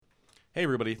Hey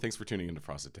everybody, thanks for tuning into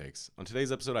Frosted Takes. On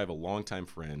today's episode, I have a longtime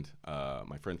friend.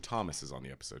 My friend Thomas is on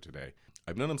the episode today.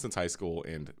 I've known him since high school,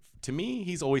 and to me,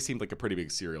 he's always seemed like a pretty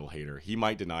big cereal hater. He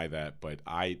might deny that, but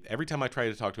every time I try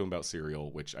to talk to him about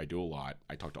cereal, which I do a lot,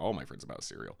 I talk to all my friends about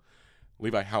cereal.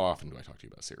 Levi, how often do I talk to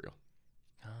you about cereal?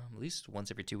 At least once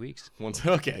every 2 weeks. Once,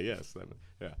 okay, yes,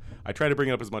 yeah. I try to bring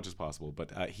it up as much as possible,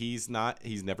 but he's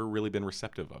never really been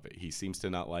receptive of it. He seems to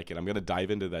not like it. I'm going to dive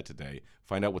into that today,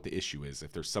 find out what the issue is,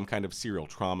 if there's some kind of cereal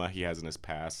trauma he has in his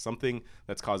past, something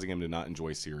that's causing him to not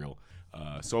enjoy cereal.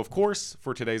 So, of course,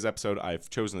 for today's episode, I've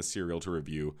chosen a cereal to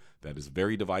review that is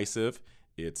very divisive.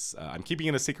 I'm keeping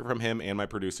it a secret from him and my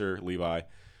producer, Levi,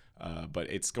 but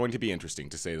it's going to be interesting,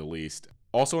 to say the least.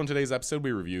 Also, in today's episode,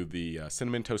 we review the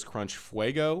Cinnamon Toast Crunch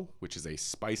Fuego, which is a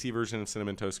spicy version of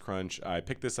Cinnamon Toast Crunch. I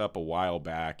picked this up a while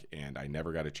back, and I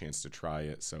never got a chance to try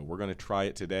it, so we're going to try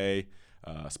it today.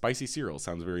 Spicy cereal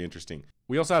sounds very interesting.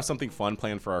 We also have something fun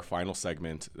planned for our final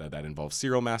segment that involves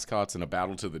cereal mascots and a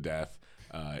battle to the death.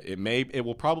 It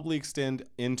will probably extend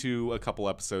into a couple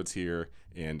episodes here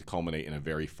and culminate in a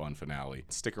very fun finale.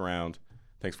 Stick around.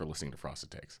 Thanks for listening to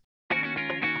Frosted Takes.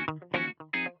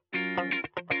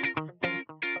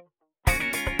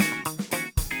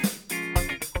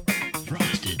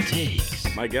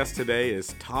 My guest today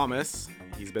is Thomas.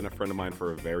 He's been a friend of mine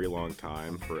for a very long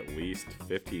time, for at least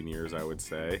 15 years, I would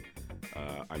say.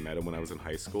 I met him when I was in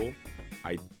high school.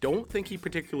 I don't think he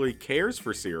particularly cares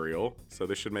for cereal, so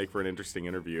this should make for an interesting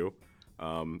interview.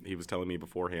 He was telling me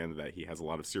beforehand that he has a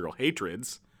lot of cereal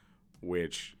hatreds,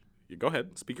 which, go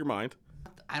ahead, speak your mind.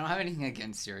 I don't have anything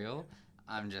against cereal.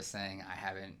 I'm just saying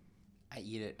I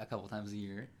eat it a couple times a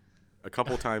year. A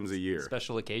couple times a year.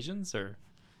 Special occasions, or?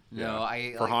 No,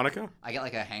 For Hanukkah? I get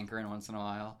like a hankering once in a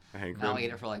while. And I'll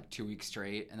eat it for like 2 weeks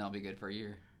straight, and that'll be good for a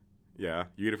year. Yeah,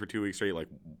 you eat it for 2 weeks straight, like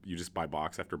you just buy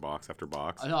box after box after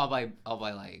box? Oh, no, I'll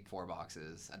buy like 4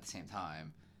 boxes at the same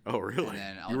time. Oh, really? And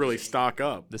then You really stock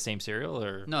up. The same cereal,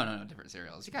 or? No, different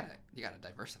cereals. You gotta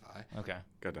diversify. Okay.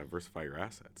 Gotta diversify your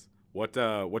assets. What's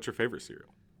your favorite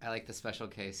cereal? I like the Special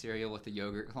K cereal with the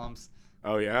yogurt clumps.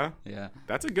 Oh, yeah? Yeah.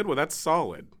 That's a good one. That's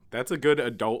solid. That's a good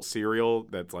adult cereal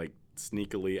that's like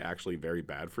sneakily actually very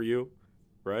bad for you,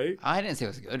 right? I didn't say it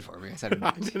was good for me. I said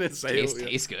I didn't say it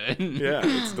tastes good. Yeah,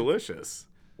 it's delicious.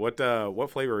 What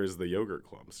flavor is the yogurt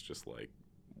clumps? Just like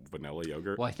vanilla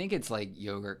yogurt? Well, I think it's like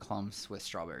yogurt clumps with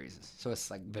strawberries. So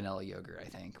it's like vanilla yogurt, I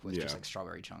think, with just like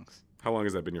strawberry chunks. How long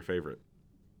has that been your favorite?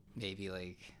 Maybe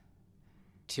like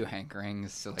 2 hankerings,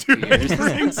 so like 2 2 years.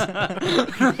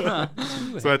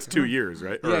 hankerings? So that's 2 years,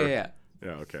 right? Yeah. Yeah,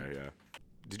 okay, yeah.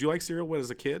 Did you like cereal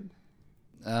as a kid?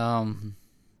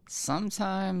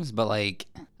 Sometimes, but like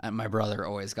my brother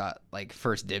always got like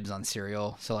first dibs on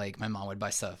cereal, so like my mom would buy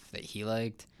stuff that he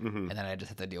liked, and then I just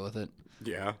have to deal with it.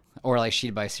 Yeah. Or like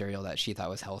she'd buy cereal that she thought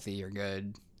was healthy or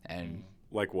good, and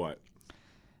like what?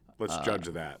 Let's judge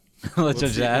that. let's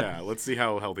judge that. Yeah, let's see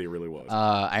how healthy it really was.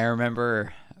 I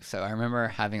remember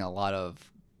having a lot of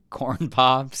corn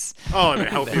pops. Oh, the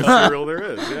healthiest cereal there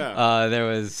is. Yeah. There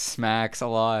was Smacks a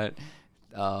lot.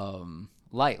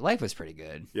 Life was pretty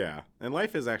good. Yeah, and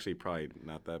Life is actually probably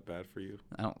not that bad for you.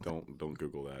 Don't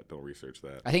Google that. Don't research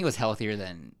that. I think it was healthier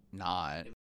than not.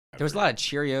 There was a lot of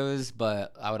Cheerios,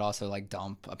 but I would also like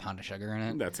dump a pound of sugar in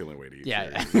it. That's the only way to eat Yeah.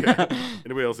 Cheerios.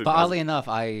 Anybody else? But oddly enough,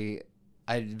 I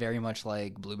very much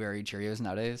like blueberry Cheerios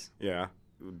nowadays. Yeah.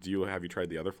 Have you tried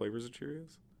the other flavors of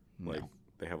Cheerios? No. Like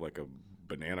they have like a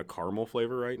banana caramel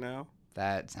flavor right now.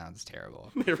 That sounds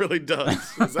terrible. It really does.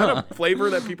 Is that a flavor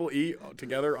that people eat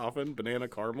together often? Banana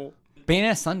caramel?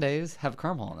 Banana sundaes have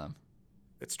caramel in them.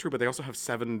 It's true, but they also have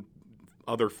 7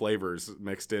 other flavors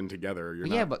mixed in together.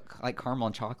 Yeah, but like caramel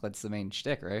and chocolate's the main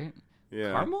shtick, right?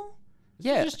 Yeah. Caramel?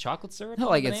 Yeah. Just chocolate syrup? No,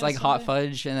 on like a it's banana like hot sundae?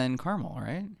 fudge and then caramel,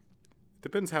 right?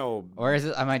 Depends how. Or is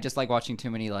it? Am I just like watching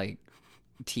too many like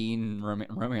teen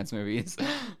romance movies?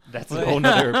 That's a whole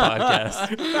nother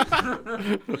podcast.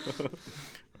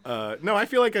 No, I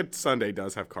feel like a sundae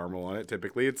does have caramel on it.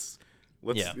 Typically,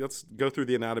 let's go through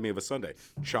the anatomy of a sundae: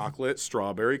 chocolate,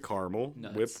 strawberry, caramel,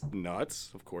 Nuts. whipped nuts.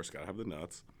 Of course, gotta have the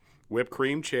nuts. Whipped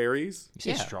cream, cherries, You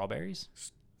say Yeah. strawberries?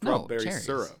 No, strawberry cherries.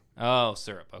 syrup. Oh,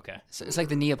 syrup. Okay. So it's like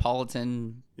the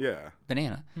Neapolitan Yeah,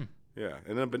 banana. yeah,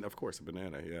 and then of course a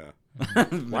banana. Yeah.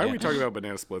 Why are we talking about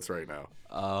banana splits right now?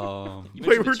 Oh. You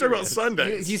Wait, we mentioned were the talking about Cheerios.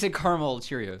 sundaes. You said caramel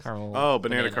Cheerios. Caramel. Oh,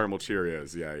 banana caramel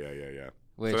Cheerios. Yeah.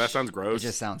 Which So that sounds gross. It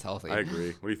just sounds healthy. I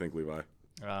agree. What do you think, Levi?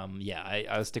 Yeah,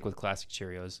 I would stick with classic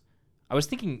Cheerios. I was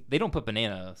thinking they don't put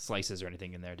banana slices or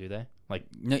anything in there, do they? Like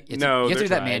No, No, you have to they're do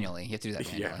that tried. manually. You have to do that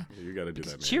manually. Yeah, you got to do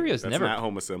that. Cheerios That's never- not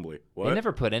home assembly. What? they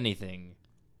never put anything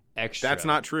extra. That's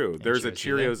not true. There's a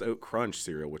Cheerios, Cheerios Oat Crunch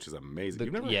cereal, which is amazing.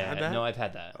 You've never had that? No, I've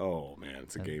had that. Oh man,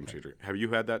 it's a game changer. Have you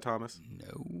had that, Thomas?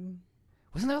 No.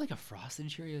 Wasn't there like a frosted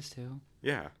Cheerios too?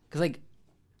 Yeah. Because like,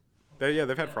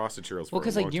 They've had frosted Cheerios for well, a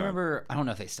because long like, do you time. remember? I don't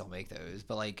know if they still make those,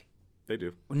 but like, They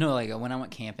do. no, like when I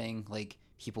went camping, like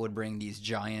people would bring these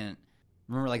giant.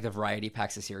 Remember like the variety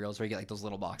packs of cereals where you get like those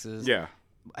little boxes? Yeah.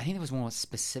 I think there was one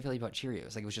specifically about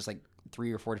Cheerios. Like it was just like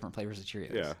 3 or 4 different flavors of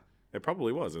Cheerios. Yeah. It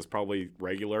probably was. It's probably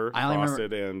regular, I only remember-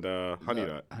 frosted, and honey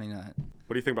nut. Honey Nut.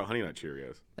 What do you think about honey nut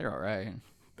Cheerios? They're all right.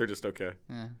 They're just okay.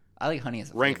 Yeah. I like honey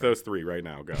as a Rank flavor. those 3 right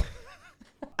now. Go.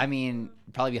 I mean,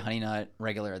 probably be Honey Nut,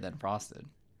 regular, then frosted.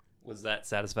 Was that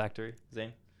satisfactory,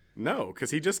 Zane? No, because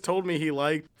he just told me he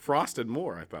liked frosted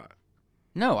more, I thought.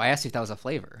 No, I asked you if that was a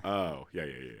flavor. Oh, yeah.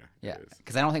 Yeah, It is.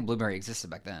 because I don't think blueberry existed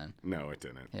back then. No, it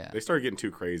didn't. Yeah. They started getting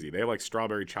too crazy. They have like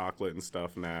strawberry chocolate and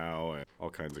stuff now, and all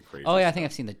kinds of crazy. Oh yeah, I stuff. think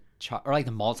I've seen the or like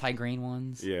the multi-grain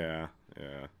ones. Yeah.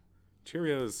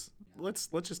 Cheerios. Let's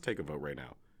just take a vote right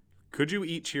now. Could you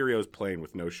eat Cheerios plain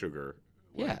with no sugar?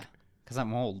 Yeah, because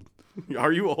I'm old.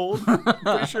 Are you old?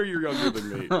 Pretty sure you're younger than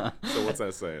me. So what's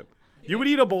that saying? You would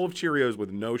eat a bowl of Cheerios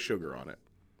with no sugar on it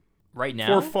Right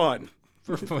now? for fun,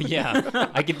 Yeah.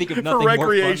 I can think of nothing for more fun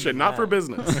recreation, than not for that.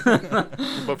 business,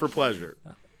 but for pleasure.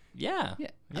 Yeah.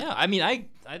 I mean, I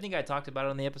think I talked about it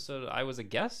on the episode I was a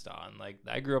guest on. Like,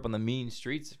 I grew up on the mean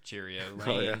streets of Cheerio Lane.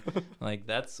 Oh, yeah. Like,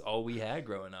 that's all we had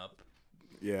growing up.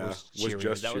 Yeah, Was was Cheerios.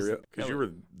 just That was- Cheerios that because you was-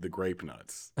 were the grape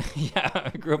nuts. Yeah,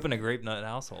 I grew up in a grape nut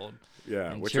household.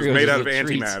 Yeah, And which Cheerios is made is out of a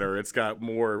treat. antimatter. It's got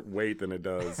more weight than it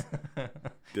does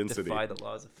density. Defy the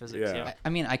laws of physics. Yeah. Yeah. I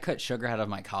mean, I cut sugar out of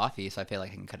my coffee, so I feel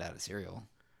like I can cut out of cereal.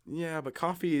 Yeah, but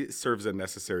coffee serves a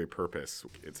necessary purpose.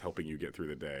 It's helping you get through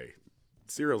the day.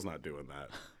 Cereal's not doing that.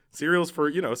 Cereal's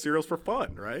for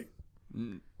fun, right?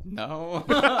 No.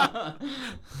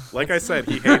 Like I said,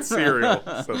 he hates cereal,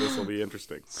 so this will be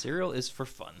interesting. Cereal is for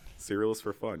fun. Cereal is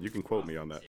for fun. You can quote me on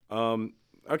that.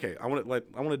 Okay, I want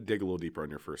to dig a little deeper on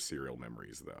your first cereal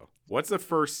memories, though. What's the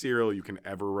first cereal you can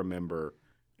ever remember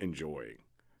enjoying?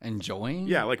 Enjoying?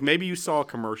 Yeah, like maybe you saw a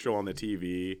commercial on the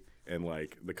TV and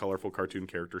like the colorful cartoon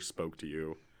character spoke to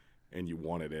you, and you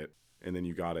wanted it, and then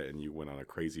you got it, and you went on a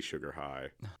crazy sugar high.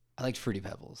 I liked Fruity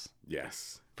Pebbles.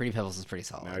 Yes. Fruity Pebbles is pretty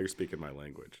solid. Now you're speaking my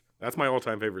language. That's my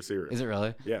all-time favorite cereal. Is it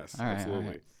really? Yes, All right, all absolutely.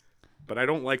 right. But I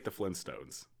don't like the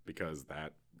Flintstones because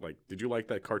did you like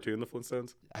that cartoon, the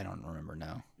Flintstones? I don't remember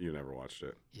now. You never watched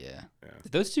it. Yeah.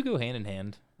 Did those two go hand in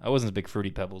hand? I wasn't a big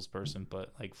Fruity Pebbles person,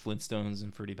 but like Flintstones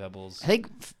and Fruity Pebbles. I think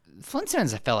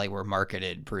Flintstones, I felt like were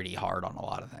marketed pretty hard on a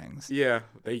lot of things. Yeah,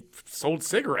 they sold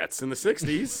cigarettes in the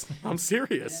 60s. I'm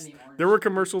serious. There were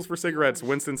commercials for cigarettes,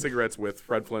 Winston cigarettes with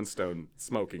Fred Flintstone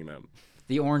smoking them.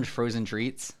 The orange frozen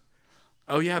treats,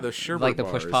 Oh yeah, the sherbet Like the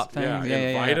bars. push pop things? Yeah, Yeah, and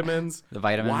yeah, yeah. vitamins. the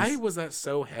vitamins. Why was that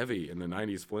so heavy in the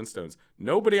 90s Flintstones?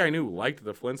 Nobody I knew liked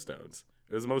the Flintstones.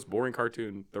 It was the most boring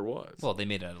cartoon there was. Well, they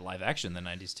made a live action in the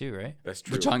 90s too, right? That's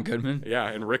true. With John Goodman? Yeah,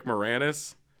 and Rick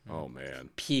Moranis. Oh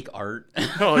man. Peak art.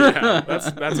 Oh yeah,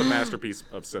 that's a masterpiece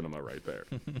of cinema right there.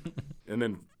 And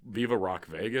then Viva Rock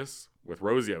Vegas with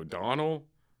Rosie O'Donnell.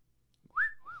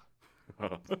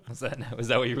 Was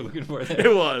that what you were looking for there?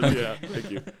 It was, yeah.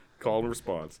 Thank you. Call and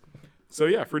response. So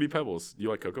yeah, Fruity Pebbles. You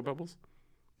like Cocoa Pebbles?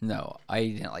 No, I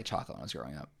didn't like chocolate when I was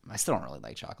growing up. I still don't really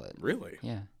like chocolate. Really?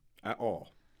 Yeah. At all?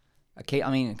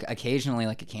 I mean, occasionally,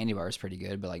 like a candy bar is pretty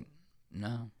good, but like,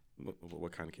 no.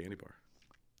 What kind of candy bar?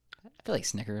 I feel like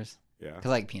Snickers. Yeah. Because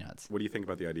I like peanuts. What do you think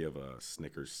about the idea of a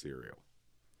Snickers cereal?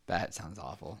 That sounds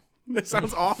awful. That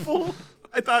sounds awful.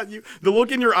 I thought the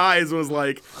look in your eyes was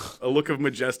like a look of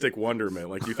majestic wonderment.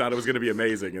 Like you thought it was going to be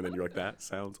amazing, and then you're like, that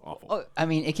sounds awful. Oh, I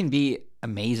mean, it can be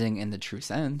amazing in the true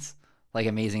sense. Like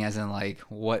amazing as in like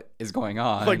what is going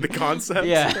on. Like the concept?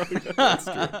 Yeah. That's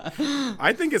true.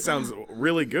 I think it sounds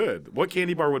really good. What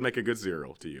candy bar would make a good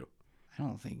cereal to you? I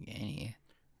don't think any.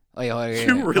 Oh, yeah, wait,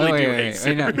 You really do hate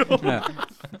cereal. No.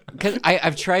 Because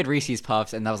I've tried Reese's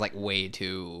Puffs, and that was like way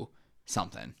too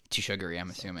something. Too sugary, I'm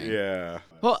assuming. Yeah.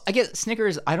 Well, I guess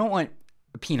Snickers, I don't want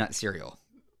a peanut cereal.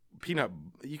 You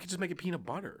could just make it peanut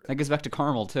butter. That goes back to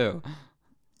caramel, too.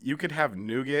 You could have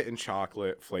nougat and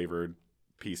chocolate flavored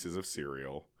pieces of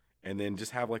cereal, and then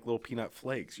just have like little peanut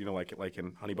flakes, like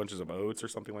in Honey Bunches of Oats or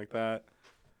something like that.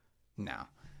 No.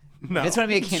 No, If it's gonna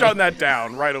be a candy- shutting that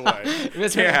down right away. If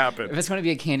it's Can't gonna- happen. If it's going to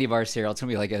be a candy bar cereal, it's going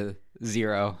to be like a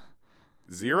 0.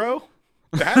 0?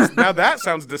 Now that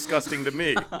sounds disgusting to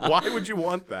me. Why would you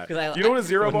want that? Do 'Cause you know what a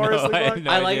 0 bar is? No, I Levi? have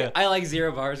no idea. I like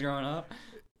 0 bars growing up.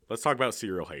 Let's talk about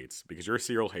cereal hates because you're a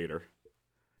cereal hater.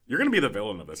 You're going to be the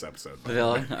villain of this episode. The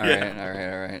villain? All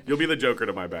right. You'll be the Joker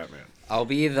to my Batman. I'll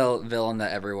be the villain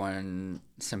that everyone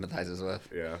sympathizes with.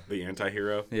 Yeah, the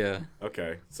anti-hero. Yeah.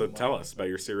 Okay, so tell us about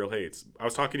your cereal hates. I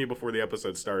was talking to you before the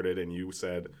episode started, and you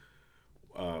said,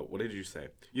 what did you say?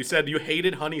 You said you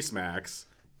hated Honey Smacks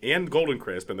and Golden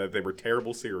Crisp and that they were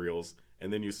terrible cereals,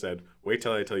 and then you said, wait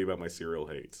till I tell you about my cereal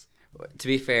hates. To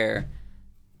be fair,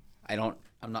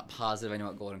 I'm not positive I know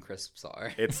what Golden Crisps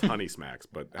are. It's Honey Smacks,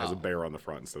 but has a bear on the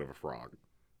front instead of a frog.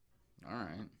 All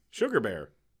right. Sugar Bear.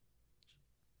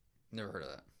 Never heard of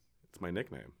that. It's my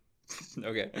nickname.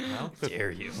 Okay. How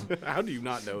dare you? How do you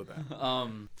not know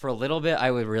that? For a little bit,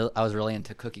 I was really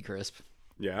into Cookie Crisp,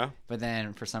 Yeah, but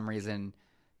then for some reason,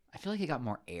 I feel like it got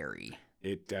more airy.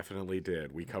 it definitely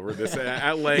did. We covered this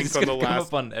at length It's on the gonna come last.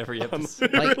 up on every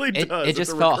episode. It Like, really does. it It's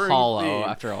just a felt recurring hollow theme.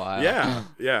 after a while.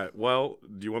 Yeah. Well,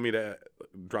 do you want me to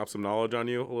drop some knowledge on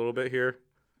you a little bit here?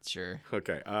 Sure.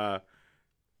 Okay.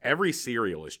 Every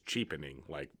cereal is cheapening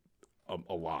like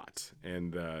a lot,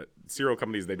 and cereal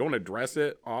companies, they don't address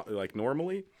it like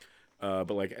normally.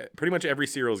 But like pretty much every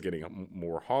cereal is getting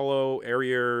more hollow,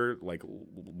 airier, like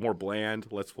more bland,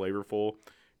 less flavorful.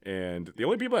 And the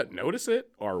only people that notice it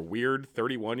are weird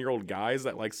 31-year-old guys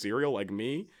that like cereal like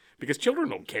me, because children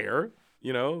don't care.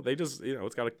 You know, they just,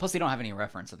 it's got a... Plus, they don't have any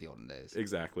reference of the olden days.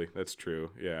 Exactly. That's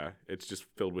true. Yeah. It's just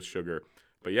filled with sugar.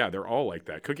 But yeah, they're all like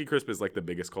that. Cookie Crisp is like the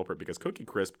biggest culprit because Cookie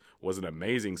Crisp was an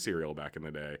amazing cereal back in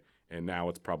the day. And now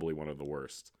it's probably one of the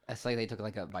worst. It's like they took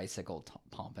like a bicycle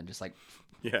pump and just like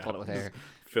Yeah. filled it with air.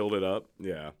 Filled it up.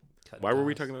 Yeah. Why were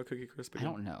we talking about Cookie Crisp again?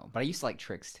 I don't know, but I used to like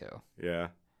Trix too. Yeah.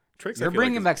 Tricks. You're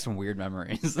bringing back some weird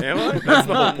memories. Am I? That's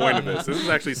the whole point of this. This is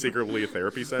actually secretly a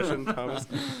therapy session, Thomas.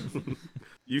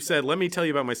 You said, let me tell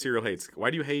you about my cereal hates. Why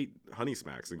do you hate Honey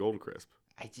Smacks and Golden Crisp?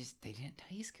 They didn't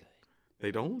taste good.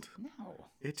 They don't? No.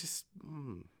 It just,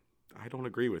 I don't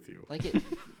agree with you. Like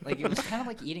it was kind of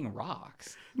like eating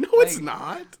rocks. No, it's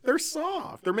not. They're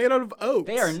soft. They're made out of oats.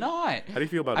 They are not. How do you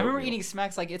feel about I remember oatmeal? eating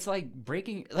Smacks like it's like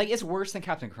breaking, like it's worse than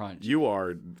Captain Crunch. You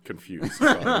are confused.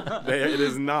 It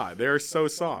is not. They are so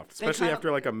soft, especially kinda-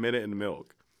 after like a minute in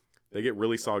milk. They get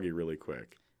really soggy really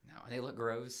quick. No, they look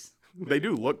gross. They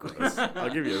do look gross. I'll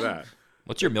give you that.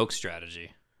 What's your milk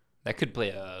strategy? That could play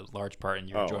a large part in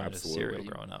your Oh, enjoyment absolutely. of cereal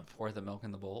growing up. Pour the milk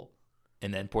in the bowl.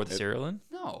 And then pour the cereal in?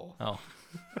 No. Oh.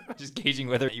 Just gauging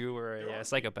whether you were a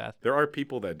psychopath. There are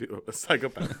people that do a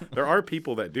psychopath. There are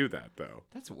people that do that though.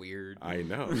 That's weird. I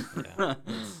know. Yeah.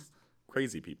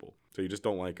 Crazy people. So you just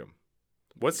don't like them.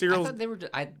 What I cereals? thought they were.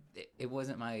 It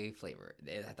wasn't my flavor.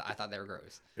 I thought they were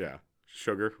gross. Yeah.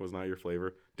 Sugar was not your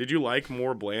flavor. Did you like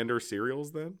more blander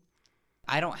cereals then?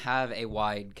 I don't have a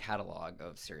wide catalog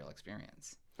of cereal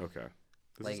experience. Okay.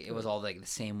 This Like is it was all like the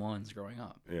same ones growing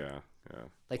up. Yeah. Yeah.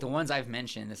 Like the ones I've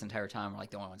mentioned this entire time are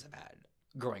like the only ones I've had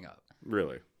growing up.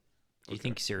 Really? Do you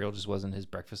think cereal just wasn't his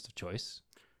breakfast of choice?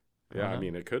 Yeah. I Uh-huh.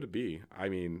 mean, it could be. I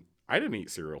mean, I didn't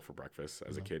eat cereal for breakfast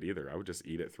as a kid either. I would just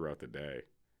eat it throughout the day.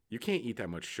 You can't eat that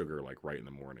much sugar like right in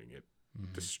the morning. It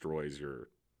destroys your.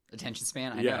 Attention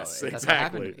span. I Yes, know. That's what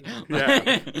happened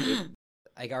exactly. to me. Yeah.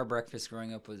 Like our breakfast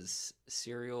growing up was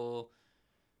cereal,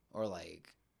 or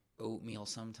like oatmeal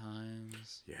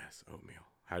sometimes. Yes, oatmeal.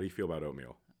 How do you feel about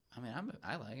oatmeal? I mean,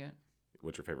 I like it.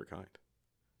 What's your favorite kind?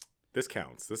 This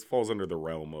counts. This falls under the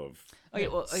realm of Okay,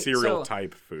 well, cereal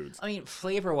type foods. I mean,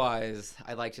 flavor wise,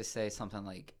 I'd like to say something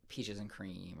like peaches and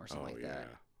cream or something like that.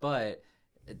 But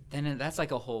then that's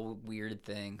like a whole weird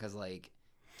thing because like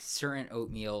certain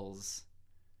oatmeals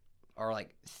are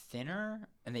like thinner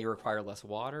and they require less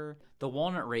water. The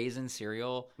walnut raisin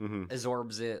cereal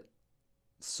absorbs it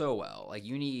so well. Like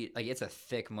you need like it's a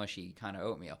thick, mushy kind of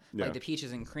oatmeal. Yeah. Like the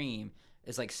peaches and cream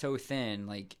is like so thin,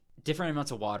 like different amounts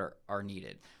of water are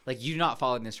needed. Like you do not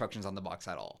follow the instructions on the box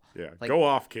at all. Yeah. Like- Go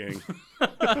off, King.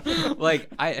 Like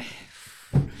I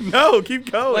No,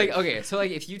 keep going. like okay, so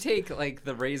like if you take like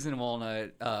the raisin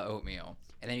walnut oatmeal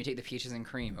and then you take the peaches and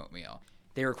cream oatmeal,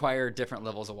 they require different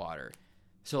levels of water.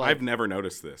 So like I've never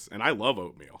noticed this, and I love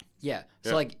oatmeal. yeah. So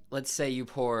Yeah. like let's say you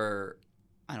pour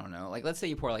I don't know, like let's say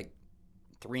you pour like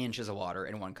 3 inches of water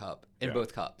in one cup in Yeah.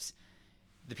 both cups.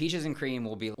 The peaches and cream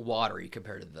will be watery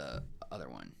compared to the other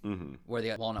one, where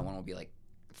the walnut one will be like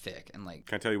thick and like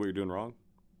Can I tell you what you're doing wrong?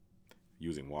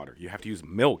 Using water. You have to use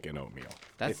milk in oatmeal. It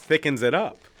That's- thickens it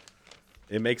up.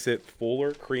 It makes it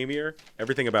fuller, creamier.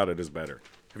 Everything about it is better.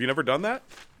 Have you never done that?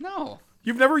 no,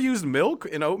 You've never used milk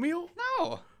in oatmeal?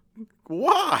 no.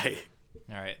 Why?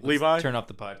 All right, let's Levi? turn off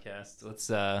the podcast. Let's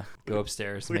go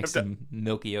upstairs and make some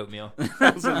milky oatmeal.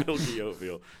 Some milky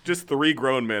oatmeal. Just 3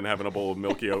 grown men having a bowl of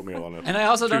milky oatmeal on a And I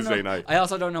also Tuesday don't know. night. I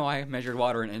also don't know why I measured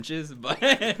water in inches, but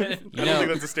I don't think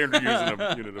that's a standard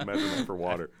unit of measurement for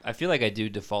water. I feel like I do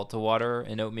default to water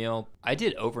in oatmeal. I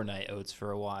did overnight oats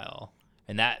for a while,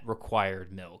 and that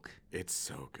required milk. It's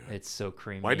so good. It's so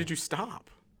creamy. Why did you stop?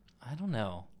 I don't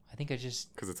know. I think I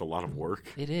just... Because it's a lot of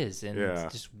work. It is, and Yeah.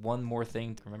 it's just one more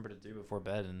thing to remember to do before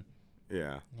bed, and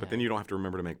Yeah, but then you don't have to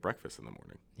remember to make breakfast in the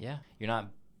morning. yeah, you're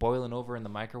not boiling over in the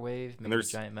microwave, making a there's-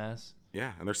 giant mess.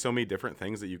 Yeah, and there's so many different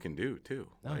things that you can do too.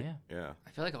 Oh, yeah. Yeah.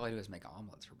 I feel like all I do is make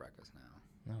omelets for breakfast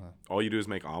now. No. All you do is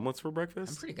make omelets for I'm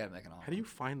breakfast? pretty good at making omelets. How do you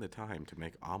find the time to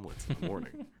make omelets in the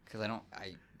morning? Because I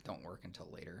don't work until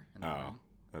later in the Oh, morning.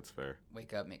 that's fair.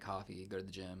 Wake up, make coffee, go to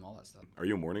the gym, all that stuff. Are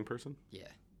you a morning person? Yeah.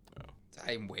 Oh.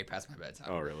 I'm way past my bedtime.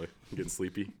 Oh, really? You getting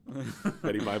sleepy?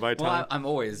 Betty bye-bye time? Well, I'm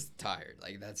always tired.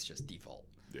 Like, that's just default.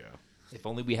 Yeah, If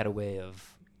only we had a way of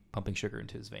pumping sugar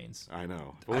into his veins. I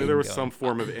know. If only there was going. some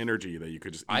form of energy that you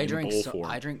could just eat in bowl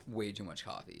form. I drink way too much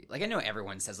coffee. Like, I know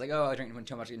everyone says, like, oh, I drink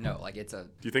too much. No, like, it's a...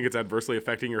 Do you think it's adversely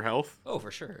affecting your health? Oh,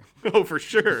 for sure. Oh, for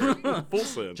sure. Full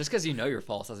sin. Just because you know you're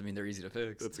false doesn't mean they're easy to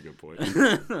fix. That's a good point.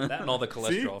 That and all the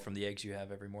cholesterol from the eggs you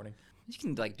have every morning. You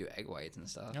can, like, do egg whites and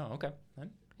stuff. Oh, okay.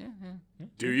 Yeah.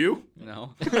 Do you?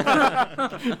 No.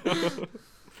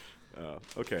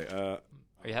 Okay.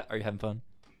 Are you having fun?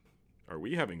 Are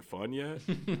we having fun yet?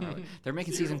 They're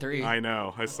making season 3. I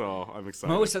know. I saw. I'm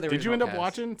excited. Most of the Did you end up original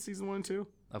cast. watching season 1 and 2?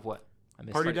 Of what? I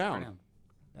missed Party it. Down.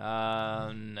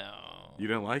 No. You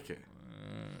didn't like it.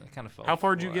 I kind of felt. How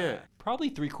far did you get?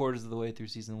 Probably 3/4 of the way through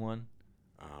season 1.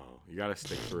 Oh, you got to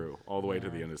stick through all the way to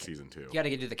the end of season 2. You got to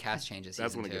get to the cast changes.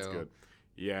 That's when season it gets 2. good.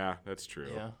 Yeah, that's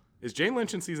true. Yeah. Is Jane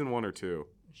Lynch in season 1 or 2?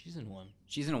 She's in 1.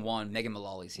 Season 1, Megan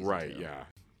Mullally season 2. Right, yeah.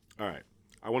 All right.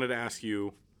 I wanted to ask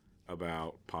you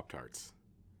about Pop-Tarts.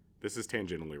 This is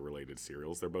tangentially related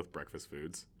cereals. They're both breakfast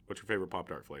foods. What's your favorite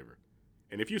Pop-Tart flavor?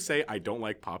 And if you say I don't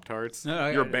like Pop-Tarts,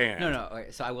 you're banned. No. Okay,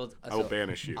 so I will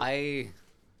banish you. I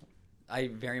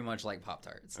very much like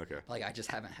Pop-Tarts. Okay. Like, I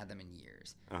just haven't had them in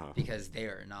years. Uh-huh. Because they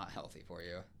are not healthy for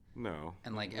you. No.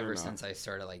 And, like, they're ever not. since I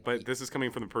started, like... But this is coming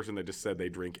from the person that just said they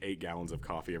drink 8 gallons of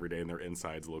coffee every day and their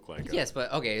insides look like... Yes, but,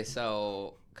 okay,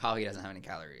 so coffee doesn't have any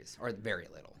calories. Or very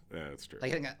little. Yeah, that's true.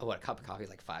 Like, I think, a cup of coffee is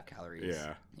like 5 calories.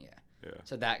 Yeah. Yeah.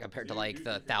 So that compared to, like,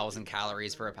 the 1,000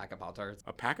 calories for a pack of Pop-Tarts.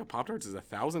 A pack of Pop-Tarts is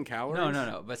 1,000 calories?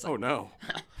 No. But it's like, Oh, no.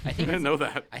 I think I didn't know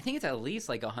that. I think it's at least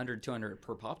like 100, 200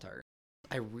 per Pop-Tart.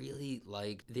 I really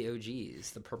like the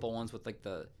OGs, the purple ones with like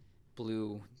the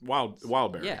blue. Wild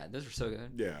berry. Yeah, those are so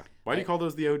good. Yeah. Why do you call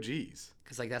those the OGs?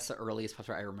 Because like that's the earliest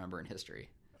Pop-Tart I remember in history.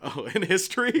 Oh, in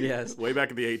history? Yes. Way back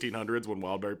in the 1800s when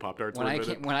wild berry Pop-Tarts were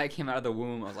invented? When I came out of the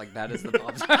womb, I was like, that is the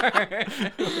Pop-Tart.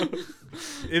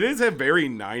 It is a very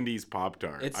 90s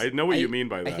Pop-Tart. I know what you mean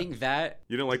by that. I think that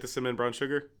You didn't like the cinnamon brown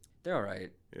sugar? they're all right.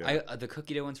 Yeah. The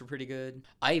cookie dough ones were pretty good.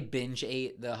 I binge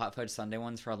ate the hot fudge sundae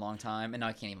ones for a long time, and now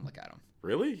I can't even look at them.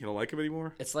 Really? You don't like them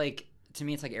anymore? It's like, to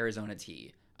me, it's like Arizona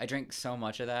tea. I drink so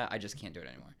much of that, I just can't do it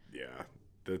anymore. Yeah.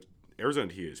 The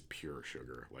Arizona tea is pure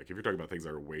sugar. Like, if you're talking about things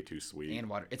that are way too sweet. And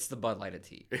water. It's the Bud Light of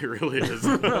tea. It really is.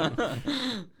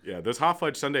 Yeah, those hot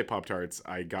fudge sundae Pop-Tarts,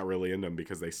 I got really into them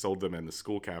because they sold them in the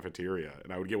school cafeteria,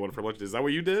 and I would get one for lunch. Is that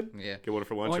what you did? Yeah. Get one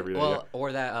for lunch every day? Well,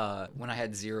 or that when I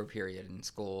had zero period in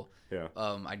school, Yeah.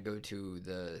 I'd go to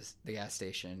the gas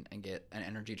station and get an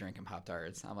energy drink and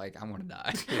Pop-Tarts. I'm like, I want to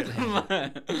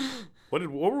die. What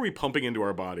were we pumping into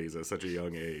our bodies at such a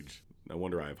young age? No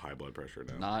wonder I have high blood pressure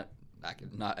now.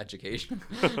 Not education.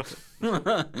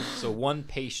 So one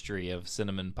pastry of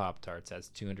cinnamon Pop-Tarts has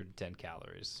 210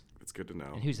 calories. It's good to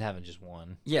know. And who's having just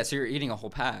one? Yeah, so you're eating a whole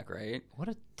pack, right? What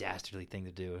a dastardly thing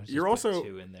to do. You're Just put also-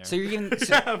 2 in there. So you're giving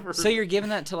so you're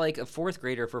giving that to like a 4th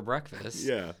grader for breakfast.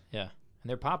 Yeah. Yeah. And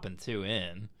they're popping 2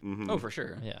 in. Mhm. Oh, for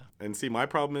sure. Yeah. And see, my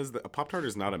problem is that a Pop-Tart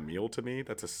is not a meal to me.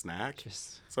 That's a snack.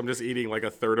 Just So I'm just eating like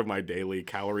a third of my daily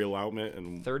calorie allotment.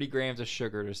 And 30 grams of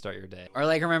sugar to start your day. Or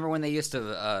like remember when they used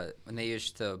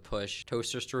to push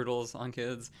toaster strudels on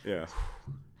kids? yeah.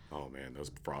 Oh, man,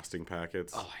 those frosting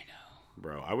packets. Oh, I know.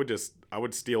 Bro, I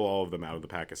would steal all of them out of the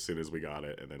pack as soon as we got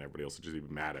it. And then everybody else would just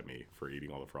be mad at me for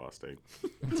eating all the frosting.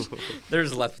 They're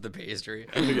just left with the pastry.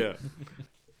 Yeah.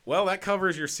 Well, that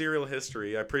covers your cereal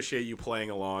history. I appreciate you playing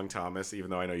along, Thomas, even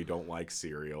though I know you don't like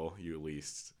cereal. You at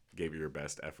least gave it your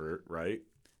best effort, right?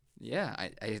 Yeah,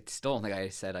 I still don't think I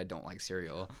said I don't like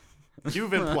cereal.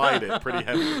 You've implied it pretty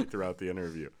heavily throughout the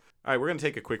interview. All right, we're going to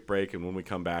take a quick break, and when we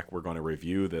come back, we're going to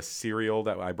review the cereal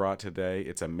that I brought today.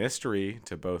 It's a mystery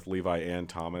to both Levi and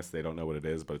Thomas. They don't know what it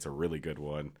is, but it's a really good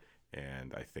one,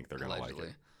 and I think they're going to like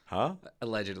it. Huh?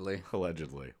 Allegedly.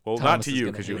 Allegedly. Well, Thomas not to is you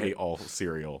gonna because you hate hate it. all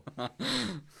cereal.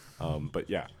 But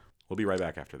yeah, we'll be right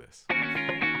back after this.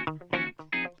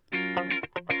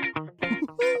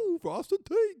 Frosted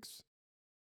Takes.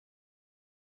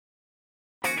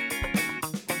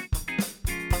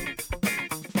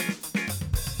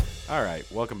 All right,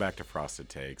 welcome back to Frosted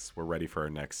Takes. We're ready for our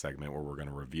next segment where we're going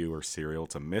to review our cereal.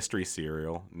 It's a mystery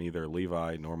cereal. Neither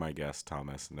Levi nor my guest,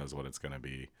 Thomas, knows what it's going to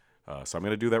be. So I'm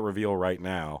going to do that reveal right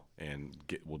now, and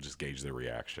we'll just gauge the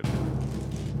reaction.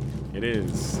 It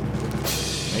is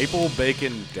Maple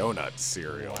Bacon Donut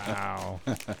cereal. Wow.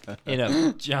 In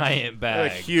a giant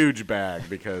bag. A huge bag,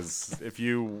 because if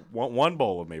you want one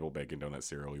bowl of Maple Bacon Donut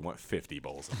cereal, you want 50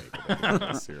 bowls of Maple Bacon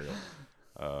Donut cereal.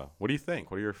 What do you think?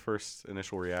 What are your first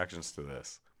initial reactions to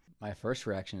this? My first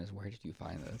reaction is, where did you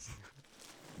find this?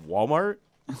 Walmart,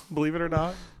 believe it or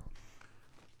not.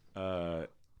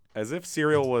 As if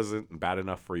cereal wasn't bad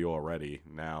enough for you already,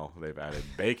 now they've added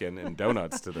bacon and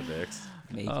donuts to the mix.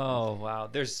 Amazing. Oh, wow.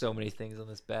 There's so many things on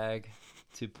this bag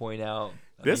to point out.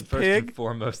 This first pig? and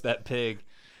foremost, that pig.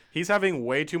 He's having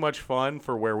way too much fun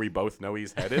for where we both know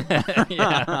he's headed.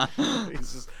 Yeah.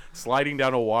 He's just sliding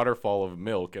down a waterfall of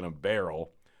milk in a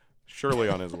barrel, surely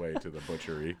on his way to the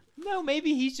butchery. No,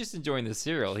 maybe he's just enjoying the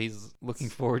cereal. He's looking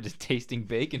forward to tasting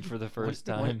bacon for the first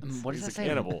time. What does He's that a say?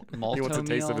 cannibal. He Malto wants a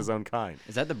taste of meal? his own kind.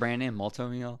 Is that the brand name, Malto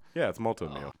Meal? Yeah, it's Malto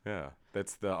Meal. Yeah,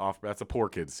 that's a poor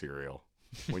kid's cereal.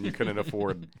 When you couldn't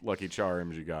afford Lucky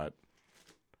Charms, you got.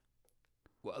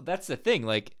 Well, that's the thing.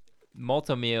 Like,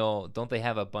 Malto Meal, don't they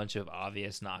have a bunch of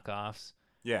obvious knockoffs?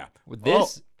 Yeah. With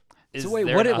this, is So wait,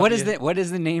 there what an what is obvious- the what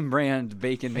is the name brand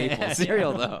Bacon Maple Yeah.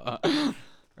 cereal though?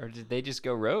 Or did they just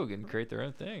go rogue and create their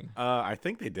own thing? I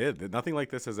think they did. Nothing like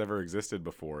this has ever existed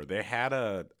before. They had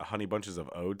a Honey Bunches of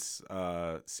Oats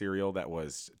cereal that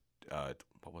was,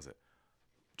 what was it?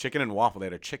 Chicken and waffle. They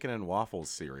had a chicken and waffles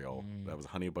cereal that was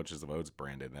Honey Bunches of Oats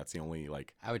branded. And that's the only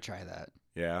I would try that.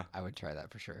 yeah. I would try that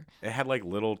for sure. It had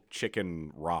little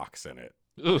chicken rocks in it.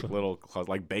 Ooh. Little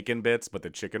bacon bits, but the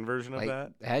chicken version of Like,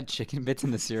 that. it had chicken bits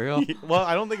in the cereal. Well,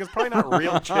 I don't think it's probably not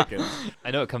real chicken.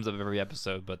 I know it comes up every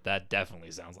episode, but that definitely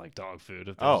sounds like dog food.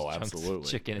 If there's Oh, chunks of absolutely.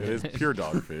 chicken It in is it. pure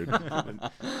dog food.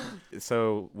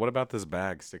 So, what about this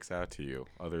bag sticks out to you,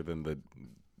 other than the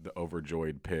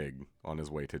overjoyed pig on his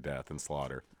way to death and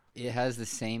slaughter? It has the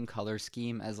same color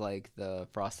scheme as the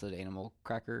frosted animal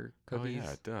cracker cookies. Oh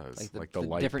yeah, it does. Like the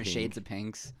light different pink. shades of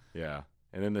pinks. Yeah,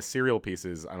 and then the cereal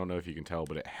pieces. I don't know if you can tell,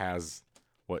 but it has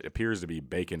what appears to be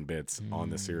bacon bits on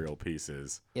the cereal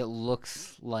pieces. It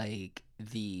looks like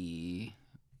the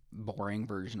boring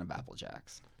version of Apple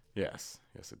Jacks. Yes,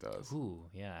 it does. Ooh,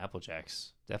 yeah, Apple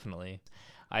Jacks, definitely.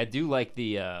 I do like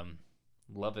the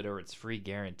love it or it's free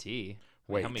guarantee.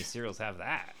 Wait. How many cereals have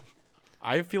that?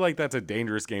 I feel like that's a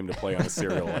dangerous game to play on a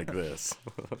cereal like this.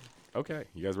 Okay,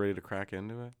 you guys ready to crack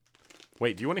into it?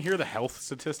 Wait, do you want to hear the health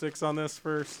statistics on this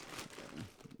first?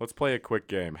 Let's play a quick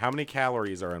game. How many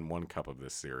calories are in 1 cup of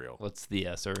this cereal? What's the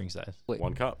serving size? Wait,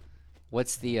 1 cup.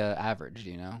 what's the average? Do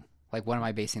you know? Like, what am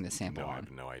I basing the sample No, I on?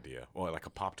 have no idea. Well, like a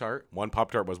Pop-Tart? 1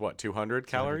 Pop-Tart was what, 200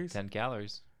 calories? 10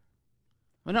 calories.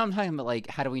 Well, no, I'm talking about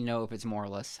how do we know if it's more or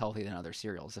less healthy than other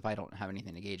cereals if I don't have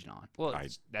anything to gauge it on? Well,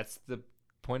 that's the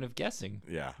point of guessing.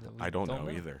 Yeah, We I don't know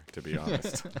know. either, to be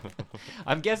honest.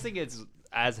 I'm guessing it's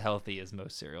as healthy as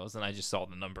most cereals, and I just saw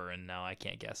the number, and now I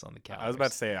can't guess on the calories. I was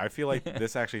about to say, I feel like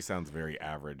this actually sounds very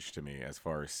average to me as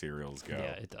far as cereals go.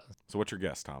 Yeah, it does. So what's your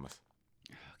guess, Thomas?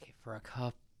 Okay, for a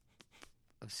cup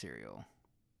of cereal,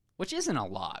 which isn't a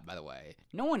lot, by the way.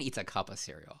 No one eats a cup of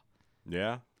cereal.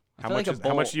 Yeah? I How feel much, like a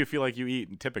how much bowl- do you feel like you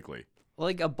eat typically?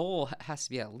 Like a bowl has to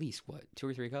be at least 2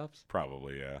 or 3 cups.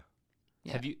 Probably, yeah.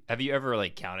 Yeah. Have you ever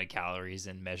counted calories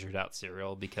and measured out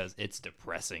cereal, because it's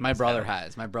depressing? My as brother hell.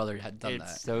 has. My brother had done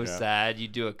It's that. so Yeah. sad. You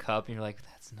do a cup and you're like,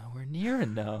 that's nowhere near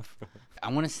enough.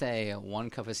 I want to say 1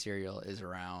 cup of cereal is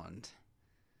around.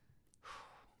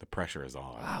 The pressure is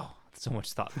on. Wow, so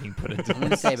much thought being put into I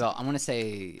want to this.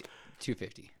 say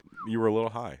 250. You were a little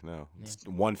high. No, it's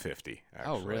 150.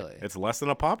 Actually. Oh, really? It's less than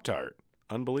a Pop-Tart.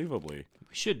 Unbelievably.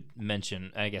 We should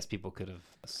mention, I guess people could have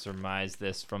surmised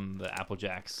this from the Apple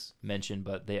Jacks mention,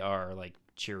 but they are like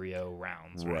Cheerio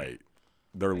rounds, right? Right.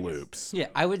 They're loops. Yeah,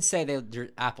 I would say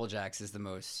Apple Jacks is the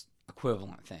most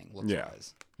equivalent thing looks Yeah.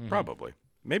 wise. Probably.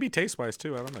 Maybe taste-wise,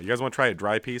 too. I don't know. You guys want to try a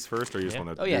dry piece first, or you just Yeah.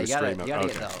 want to Oh yeah, do you a gotta, straight you gotta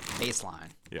milk? get Okay. the baseline.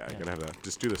 Yeah, you gotta have that.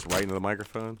 Just do this right into the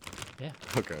microphone. Yeah.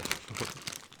 Okay.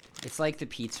 It's like the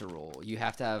pizza rule. You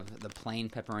have to have the plain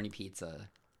pepperoni pizza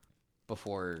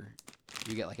before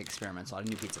you get experimental at a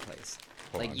new pizza place.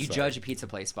 Hold on, You sorry. judge a pizza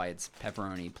place by its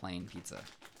pepperoni plain pizza.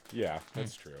 Yeah,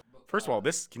 that's true. First of all,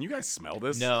 can you guys smell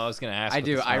this? No, I was gonna ask. I what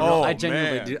do. the I smell- I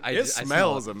genuinely man. do.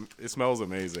 It smells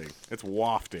amazing. It's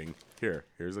wafting.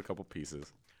 Here's a couple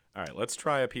pieces. All right, let's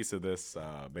try a piece of this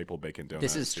maple bacon donut.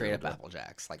 This is straight up cereal. Apple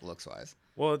Jacks, like looks wise.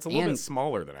 Well, it's a little And- bit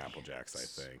smaller than Apple Jacks,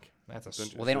 I think.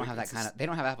 Well, they don't have that kind of. They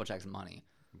don't have Apple Jacks money.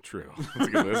 True. It's a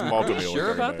good- it's multi-meal Are you sure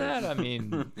right about there. that? I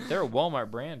mean, they're a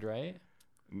Walmart brand, right?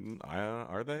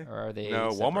 Are they? Or are they?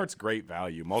 No, separate? Walmart's great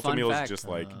value. Multi-meal is fact, just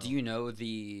like. Do you know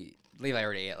the? Levi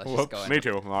already ate. Let's just Whoops, go. me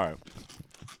too. All right.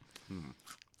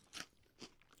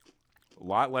 A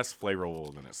lot less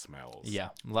flavorful than it smells. Yeah,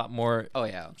 a lot more Oh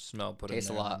yeah, smell put tastes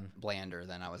in a there. lot blander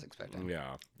than I was expecting.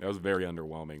 Yeah, that was very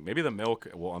underwhelming. Maybe the milk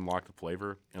will unlock the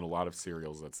flavor. In a lot of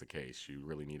cereals, that's the case. You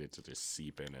really need it to just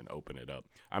seep in and open it up.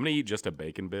 I'm gonna eat just a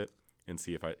bacon bit and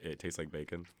see if it tastes like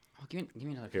bacon. Oh, give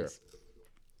me another Here. piece.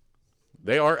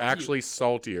 They are actually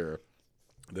saltier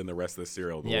than the rest of the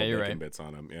cereal. The Yeah, little you're bacon right. bits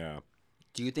on them. Yeah,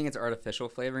 Do you think it's artificial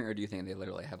flavoring, or do you think they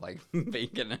literally have like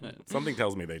bacon in it? something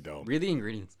tells me they don't. Read the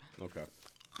ingredients. Okay.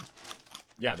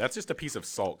 Yeah, that's just a piece of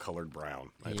salt colored brown.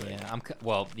 I think.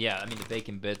 Yeah, I mean the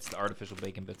bacon bits, the artificial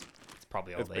bacon bits. It's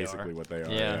probably all That's they basically are. what they are.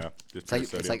 Yeah. Yeah, just It's like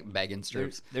pure it's sodium. like bacon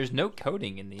strips. There's no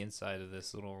coating in the inside of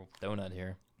this little donut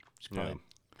here. Which is probably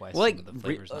why Well, like some of the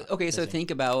flavors. not okay, so missing.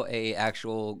 think about a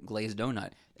actual glazed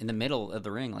donut in the middle of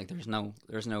the ring. Like there's no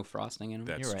frosting in them.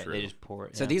 That's You're right. true. They just pour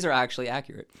it. So yeah. these are actually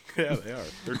accurate. Yeah, they are.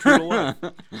 They're true to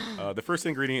life. The first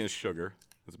ingredient is sugar.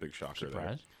 That's a big shocker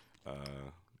Surprise. there.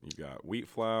 You've got wheat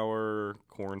flour,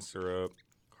 corn syrup,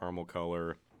 caramel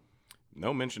color.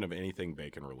 No mention of anything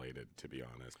bacon related, to be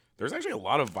honest. There's actually a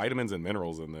lot of vitamins and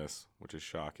minerals in this, which is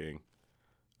shocking.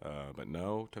 But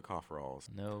no tocopherols.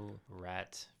 No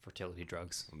rat fertility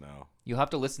drugs. No. You'll have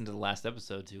to listen to the last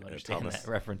episode to understand Thomas. that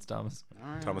reference, Thomas.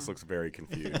 Thomas looks very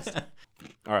confused.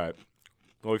 All right.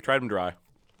 Well, we've tried them dry.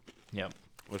 Yep.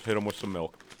 Let's hit them with some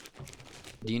milk.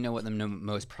 Do you know what the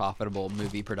most profitable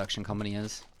movie production company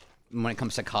is when it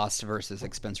comes to cost versus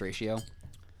expense ratio?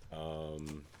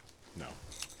 No.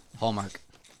 Hallmark.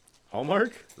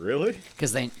 Hallmark? Really?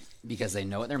 Because they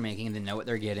know what they're making, they know what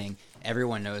they're getting.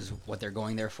 Everyone knows what they're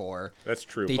going there for. That's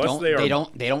true. They Plus,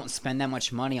 they don't spend that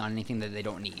much money on anything that they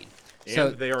don't need. And So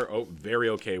they are very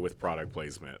okay with product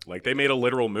placement. Like, they made a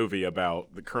literal movie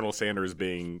about the Colonel Sanders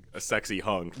being a sexy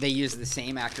hunk. they use the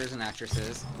same actors and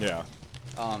actresses. Yeah.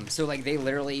 So like they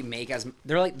literally make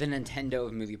they're like the Nintendo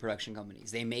of movie production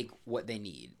companies. They make what they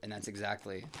need, and that's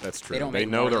exactly. That's true. They don't They make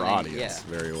know more their than they- audience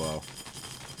yeah. very well.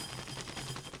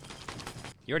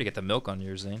 You already get the milk on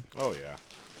yours, Zane. Oh, yeah.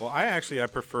 Well, I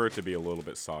prefer it to be a little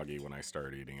bit soggy when I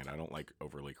start eating it. I don't like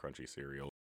overly crunchy cereal.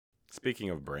 Speaking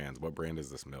of brands, what brand is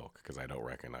this milk? Because I don't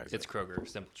recognize It's it. Kroger.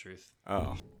 Simple truth.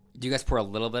 Oh. Do you guys pour a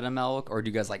little bit of milk, or do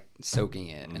you guys like soaking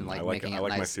it and like I like making it- I it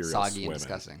like my nice, cereal soggy, swimming. and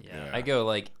disgusting? Yeah, Yeah. I go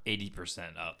like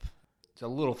 80% up. It's a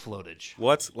little floatage.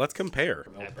 Well, let's compare.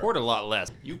 I poured a lot less.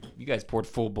 You guys poured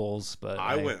full bowls, but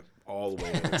I went all the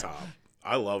way to the top.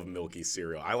 I love milky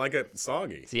cereal. I like it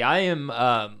soggy. See, I am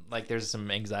like there's some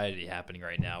anxiety happening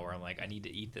right now where I'm like I need to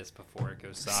eat this before it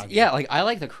goes soggy. Yeah, like I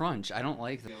like the crunch. I don't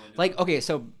like like okay.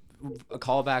 So a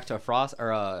call back to a frost or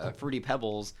a fruity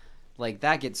pebbles, like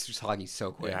that gets soggy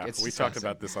so quick. Yeah, It's we talked disgusting.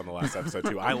 about this on the last episode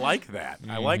too. I like that.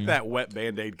 I like that wet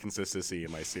Band-Aid consistency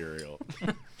in my cereal.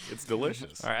 It's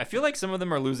delicious. All right, I feel like some of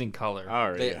them are losing color. All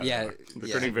right, They- yeah. yeah, They're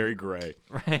yeah. turning very gray.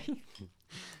 Right.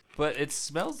 But it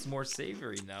smells more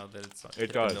savory now that it's.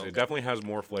 It does. It definitely has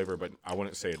more flavor, but I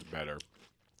wouldn't say it's better.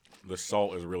 The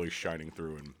salt is really shining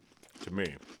through, and to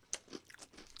me,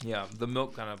 Yeah, the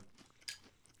milk kind of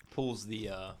pulls the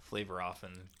flavor off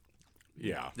and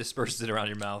yeah. disperses it around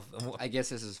your mouth. I guess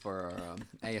this is for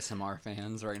our ASMR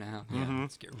fans right now. Yeah,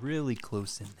 let's get really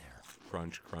close in there.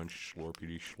 Crunch, crunch,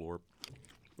 slorpity slorp.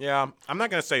 Yeah, I'm not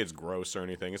gonna say it's gross or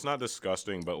anything. It's not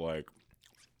disgusting, but like,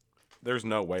 there's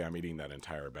no way I'm eating that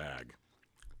entire bag.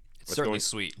 It's Let's certainly go-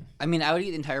 sweet. I mean, I would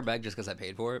eat the entire bag just because I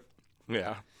paid for it,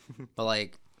 Yeah. but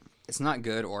like, it's not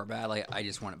good or bad. Like, I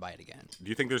just want to buy it again. Do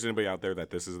you think there's anybody out there that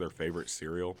this is their favorite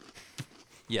cereal?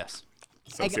 Yes.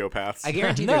 Sociopaths. I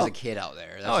guarantee No. there's a kid out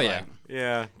there. That's Oh, yeah. like-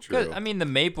 Yeah, true. Good. I mean, the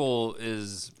maple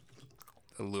is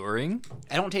alluring.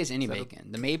 I don't taste any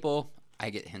bacon. The maple, I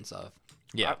get hints of.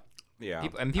 Yeah. Yeah.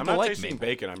 People- I'm people not like tasting maple.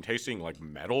 bacon. I'm tasting like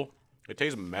metal. It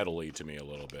tastes metally to me a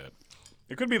little bit.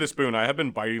 It could be the spoon. I have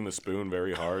been biting the spoon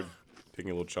very hard,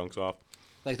 taking little chunks off.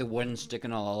 Like the wooden stick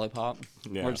in a lollipop,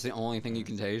 Yeah. where it's the only thing you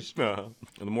can taste. And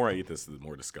the more I eat this, the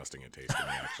more disgusting it tastes to me,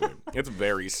 actually. It's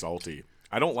very salty.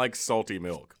 I don't like salty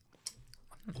milk.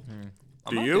 I'm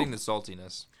Do not you? getting the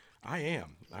saltiness. I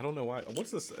am. I don't know why.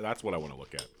 What's this? That's what I want to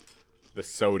look at. The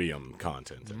sodium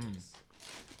content in this.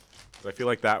 'Cause I feel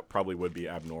like that probably would be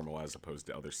abnormal as opposed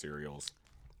to other cereals.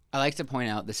 I like to point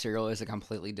out the cereal is a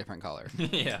completely different color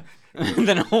Yeah.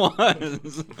 than it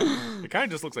was. It kind of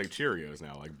just looks like Cheerios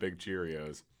now, like big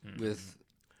Cheerios. With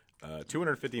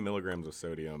 250 milligrams of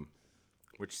sodium,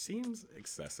 which seems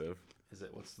excessive. Is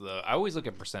it? What's the? I always look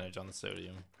at percentage on the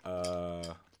sodium.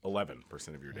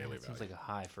 11% of your daily It value. seems like a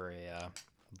high for a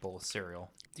bowl of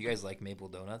cereal. Do you guys like maple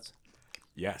donuts?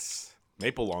 Yes.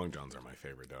 Maple Long Johns are my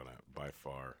favorite donut by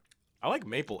far. I like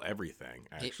maple everything,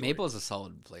 actually. maple is a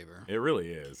solid flavor. It really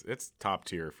is. It's top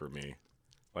tier for me.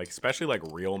 Like, especially like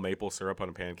real maple syrup on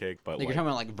a pancake. But Like, you're talking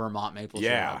about like Vermont maple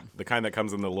yeah, syrup. the kind that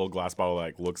comes in the little glass bottle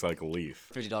like looks like a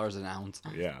leaf. $50 an ounce.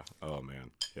 Yeah. Oh,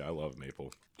 man. Yeah, I love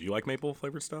maple. Do you like maple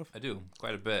flavored stuff? I do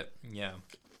quite a bit. Yeah.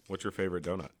 What's your favorite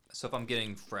donut? So if I'm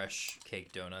getting fresh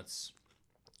cake donuts,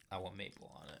 I want maple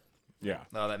on it. Yeah.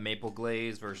 That maple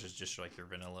glaze versus just like your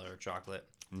vanilla or chocolate.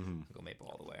 Mm-hmm. Go maple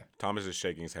all the way. Thomas is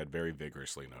shaking his head very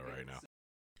vigorously right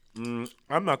now.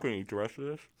 I'm not going to eat the rest of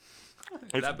this.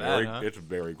 It's that bad, very, huh? It's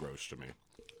very gross to me.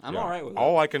 I'm Yeah. all right with it.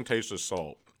 All I can taste is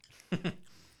salt.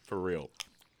 For real.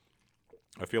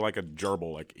 I feel like a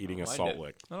gerbil, like eating a salt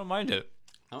lick. I don't mind it.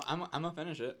 I'm gonna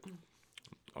finish it.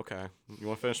 Okay. You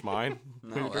want to finish mine?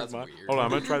 No, Finish that's mine? weird. Hold on, I'm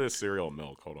going to try this cereal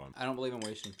milk. Hold on. I don't believe in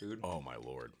wasting food. Oh, my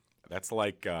Lord. That's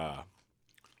like,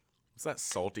 what's that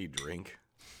salty drink?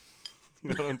 You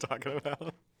know what I'm talking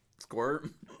about? Squirt.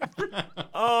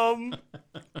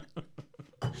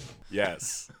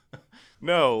 Yes.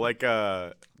 No, like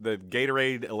the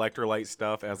Gatorade electrolyte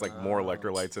stuff has like more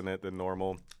electrolytes in it than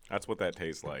normal. That's what that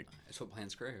tastes like. That's what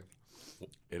plants crave.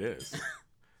 It is.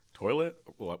 Toilet?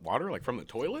 Water? Like from the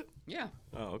toilet? Yeah.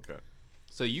 Oh, okay.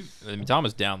 So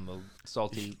Thomas down the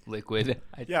salty liquid.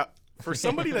 Yeah. For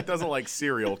somebody that doesn't like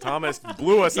cereal, Thomas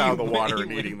blew us out of the water he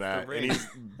and went eating that. for And he's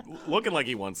looking like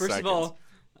he wants First seconds. of all,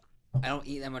 I don't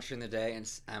eat that much during the day, and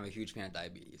I'm a huge fan of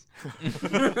diabetes.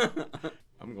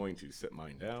 I'm going to sit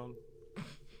mine down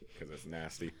because it's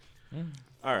nasty.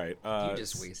 All right. You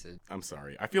just wasted. I'm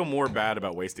sorry. I feel more bad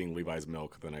about wasting Levi's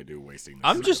milk than I do wasting this.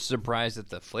 I'm just surprised at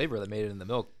the flavor that made it in the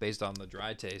milk based on the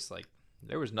dry taste. Like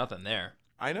there was nothing there.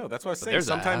 I know. That's what I was saying. there's a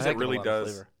Sometimes heck it of a really lot of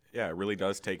does. flavor. Yeah, it really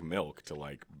does take milk to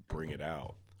like bring it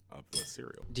out of the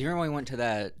cereal. Do you remember when we went to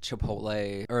that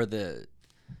Chipotle or the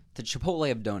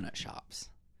Chipotle of donut shops,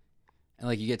 and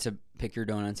like you get to pick your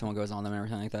donuts, someone goes on them and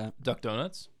everything like that? Duck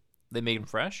donuts. They make them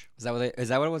fresh. Is that what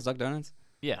it was? Duck donuts?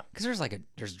 Yeah. Because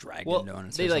there's Dragon Well,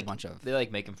 donuts. they There's like a bunch of they like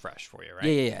make them fresh for you, right?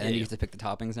 yeah. And then you get to pick the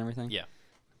toppings and everything. Yeah.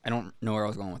 I don't know where I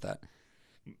was going with that.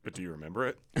 But do you remember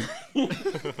it?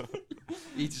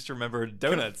 You just remember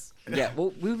donuts. Yeah.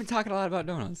 Well, we've been talking a lot about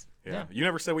donuts. Yeah. You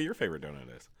never said what your favorite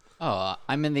donut is. Oh,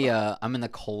 I'm in the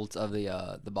cult of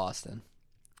the Boston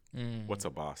What's a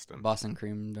Boston? Boston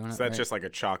cream donut. So that's right? just like a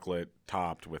chocolate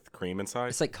topped with cream inside?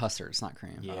 It's like custard. It's not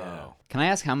cream. Yeah. Oh. Can I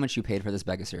ask how much you paid for this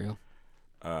bag of cereal?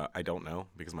 I don't know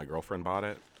because my girlfriend bought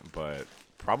it, but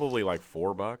probably like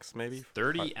 $4 maybe.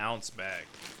 30-ounce bag.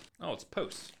 Oh, it's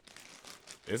Post.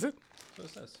 Is it? What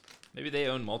it says. Maybe they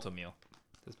own Multi-Meal.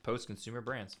 It's Post Consumer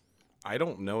Brands. I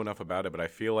don't know enough about it, but I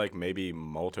feel like maybe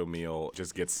Multi-Meal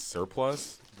just gets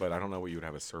surplus, but I don't know what you would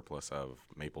have a surplus of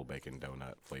maple bacon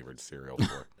donut flavored cereal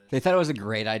for. They thought it was a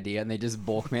great idea, and they just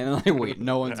bulk man. And like, wait,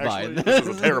 no one's buying Actually, this.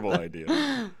 this is a terrible idea.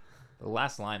 The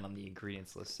last line on the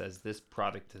ingredients list says this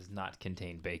product does not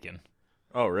contain bacon.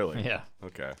 Oh, really? Yeah.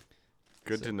 Okay.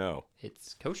 Good to know.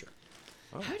 It's kosher.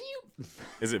 How do you?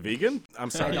 Is it vegan? I'm I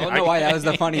sorry. don't know why that was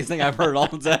the funniest thing I've heard all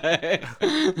day.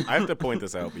 I have to point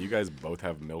this out, but you guys both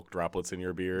have milk droplets in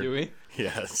your beer. Do we?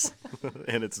 Yes.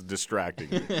 And it's distracting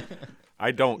me.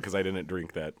 I don't because I didn't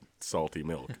drink that salty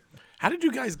milk. How did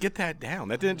you guys get that down?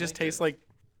 That didn't just taste like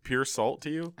pure salt to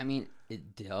you? I mean,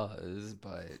 it does,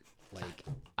 but like,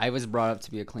 I was brought up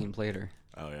to be a clean plater.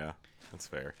 Oh, yeah. That's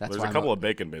fair. That's There's why a I'm couple a- of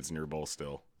bacon bits in your bowl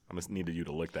still. I just needed you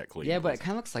to lick that clean. Yeah, but it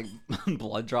kind of looks like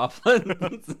blood droplets.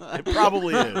 It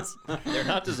probably is. They're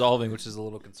not dissolving, which is a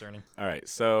little concerning. All right,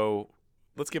 so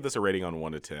let's give this a rating on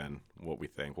 1 to 10, what we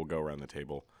think. We'll go around the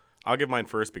table. I'll give mine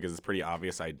first because it's pretty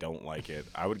obvious I don't like it.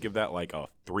 I would give that like a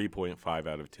 3.5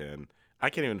 out of 10. I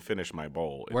can't even finish my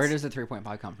bowl. Where does the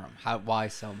 3.5 come from? Why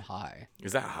so high?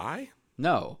 Is that high?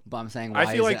 No, but I'm saying I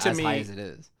why feel is like it to as me- high as it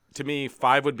is? To me,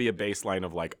 5 would be a baseline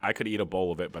of like I could eat a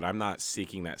bowl of it, but I'm not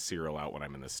seeking that cereal out when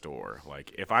I'm in the store.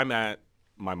 Like if I'm at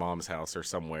my mom's house or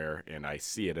somewhere and I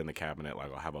see it in the cabinet,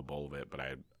 like I'll have a bowl of it, but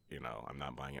I'm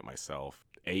not buying it myself.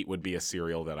 8 would be a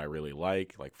cereal that I really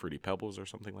like Fruity Pebbles or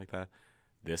something like that.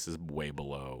 This is way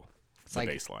below It's the like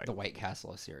baseline. the White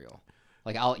Castle of cereal.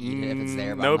 Like, I'll eat it if it's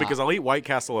there. But No, because I'll eat White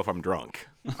Castle if I'm drunk.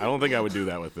 I don't think I would do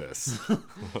that with this.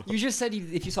 You just said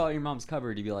if you saw it in your mom's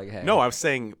cupboard, you'd be like, hey. No, I was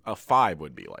saying a 5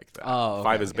 would be like that. Oh, okay,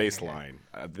 5 is okay, baseline.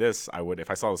 This, I would, if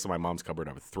I saw this in my mom's cupboard,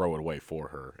 I would throw it away for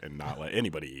her and not let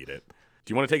anybody eat it.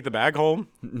 Do you want to take the bag home?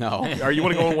 No. Or you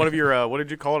want to go on one of your, what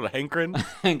did you call it, a hankering?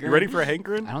 You ready for a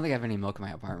hankering? I don't think I have any milk in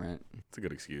my apartment. It's a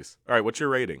good excuse. All right, what's your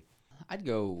rating? I'd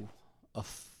go a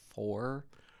 4.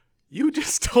 You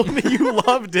just told me you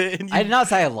loved it. And you, I did not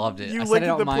say I loved it. You I said licked I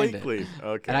don't the mind plate it. clean.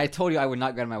 Okay. And I told you I would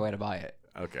not go out of my way to buy it.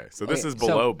 Okay, so this Okay, is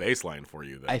below baseline for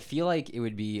you then. I feel like it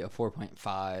would be a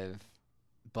 4.5,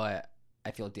 but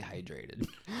I feel dehydrated.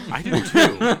 I do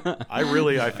too.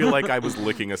 I feel like I was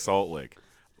licking a salt lick.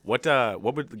 What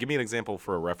would, give me an example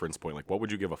for a reference point. Like, what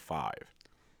would you give a 5?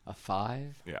 A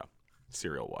 5? Yeah,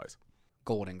 cereal-wise.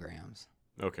 Golden Grams.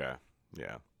 Okay,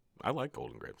 yeah. I like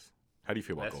Golden Grapes. How do you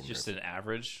feel about That's Golden just Grapes? an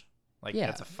average. Like, Yeah.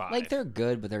 that's a 5. Like, they're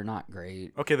good, but they're not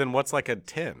great. Okay, then what's like a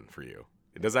 10 for you?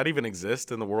 Does that even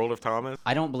exist in the world of Thomas?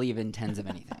 I don't believe in 10s of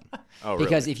anything. Oh,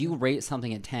 Because really? if you rate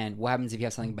something at 10, what happens if you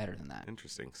have something better than that?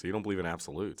 Interesting. So you don't believe in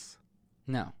absolutes.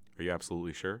 No. Are you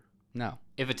absolutely sure? No.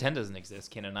 If a 10 doesn't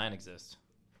exist, can a 9 exist?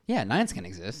 Yeah, 9s can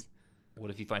exist. What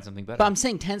if you find something better? But I'm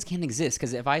saying 10s can exist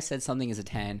because if I said something is a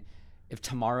 10, if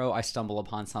tomorrow I stumble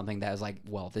upon something that is like,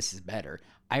 well, this is better,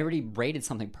 I already rated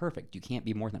something perfect. You can't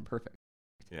be more than perfect.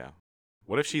 Yeah.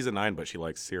 What if she's a 9 but she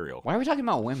likes cereal? Why are we talking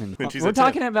about women? Then she's We're a 10.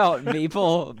 talking about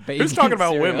maple bacon. Who's talking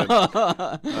about cereal.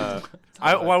 women?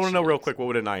 I want to know real quick, what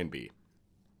would a 9 be?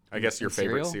 I guess your In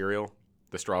favorite cereal?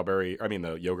 cereal?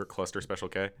 The yogurt cluster Special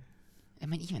K? I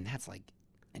mean, even that's like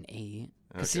an 8.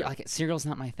 Okay. Like, cereal's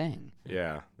not my thing.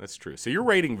 Yeah, that's true. So you're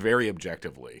rating very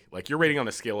objectively. Like, you're rating on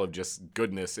a scale of just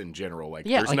goodness in general. Like,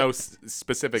 Yeah, there's like- no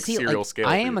specific cereal scale.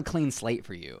 I for am you. a clean slate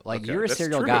for you. Like, Okay, you're a that's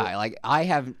cereal true. guy. Like, I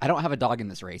don't have a dog in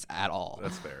this race at all.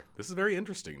 That's fair. This is very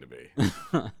interesting to me.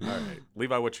 All right.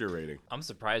 Levi, what's your rating? I'm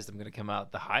surprised I'm going to come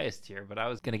out the highest here, but I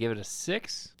was going to give it a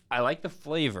 6. I like the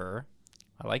flavor.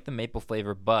 I like the maple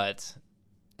flavor, but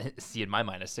see, in my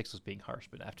mind, a 6 was being harsh.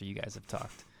 But after you guys have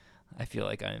talked, I feel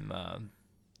like I'm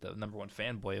the number one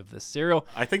fanboy of this cereal.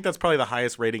 I think that's probably the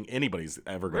highest rating anybody's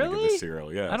ever going to give Really? this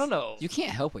cereal. Yes. I don't know. You can't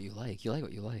help what you like. You like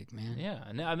what you like, man. Yeah,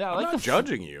 I mean, I I'm like not the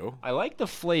judging you. I like the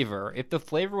flavor. If the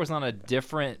flavor was on a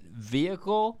different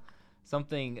vehicle,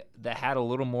 something that had a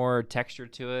little more texture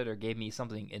to it, or gave me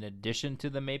something in addition to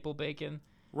the maple bacon,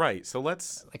 Right. So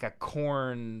let's, like a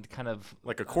corn kind of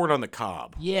like a corn on the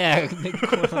cob. yeah,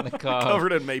 corn on the cob.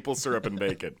 Covered in maple syrup and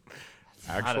bacon.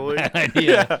 Actually, Not a bad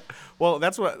idea. yeah. Well,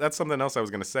 that's something else I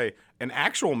was gonna say. An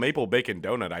actual maple bacon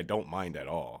donut, I don't mind at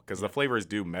all because the flavors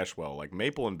do mesh well. Like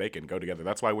maple and bacon go together.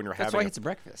 That's why when you're That's having why it's a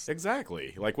breakfast.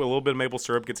 exactly like with a little bit of maple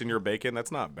syrup gets in your bacon,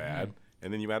 that's not bad.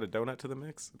 And then you add a donut to the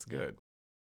mix, it's good.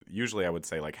 Usually, I would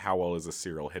say like, how well is a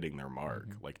cereal hitting their mark?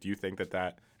 Like, do you think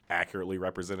that accurately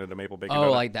represented a maple bacon donut?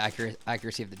 Oh, like the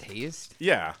accuracy of the taste?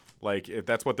 Yeah, like if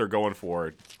that's what they're going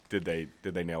for, did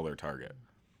they nail their target?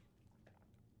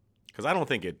 Because I don't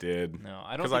think it did. No,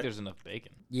 I don't 'Cause think there's enough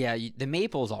bacon. Yeah, the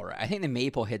maple's all right. I think the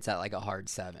maple hits at like a hard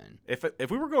 7.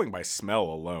 If we were going by smell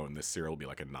alone, this cereal would be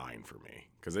like a 9 for me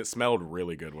because it smelled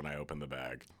really good when I opened the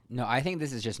bag. No, I think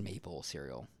this is just maple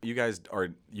cereal. You just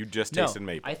No, tasted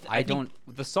maple. I think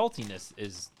don't- The saltiness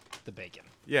is the bacon.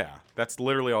 Yeah, that's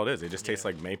literally all it is. It just tastes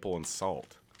like maple and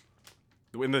salt.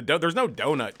 There's no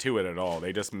donut to it at all.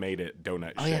 They just made it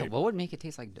donut Oh, shape. yeah. What would make it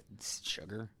taste like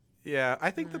sugar? Yeah, I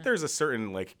think that there's a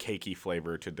certain like cakey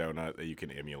flavor to donut that you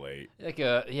can emulate. Like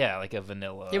a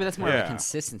vanilla. Yeah, but that's more of Yeah. a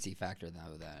consistency factor,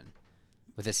 though, then.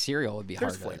 With a cereal, it would be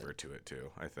There's hard flavor to it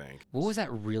too, I think. What was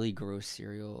that really gross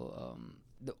cereal?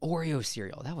 The Oreo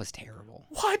cereal. That was terrible.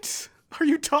 What are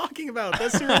you talking about?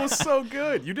 That cereal was so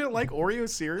good. You didn't like Oreo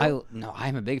cereal? No,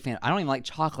 I'm a big fan. I don't even like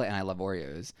chocolate, and I love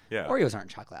Oreos. Yeah. Oreos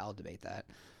aren't chocolate. I'll debate that.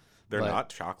 They're but- not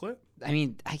chocolate? I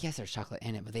mean, I guess there's chocolate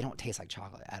in it, but they don't taste like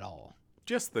chocolate at all.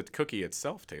 Just the cookie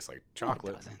itself tastes like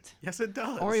chocolate. No, it doesn't. Yes, it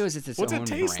does. Oreos, it's its What's own it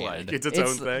taste brand. like? It's its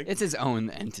own thing. It's its own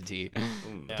entity.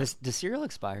 Yeah. Does cereal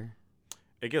expire?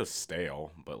 It goes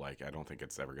stale, but like I don't think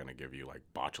it's ever going to give you like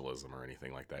botulism or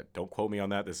anything like that. Don't quote me on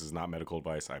that. This is not medical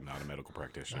advice. I'm not a medical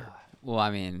practitioner. Well,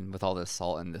 I mean, with all this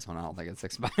salt in this one, I don't think it's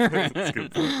expired. That's a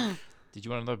good point. Did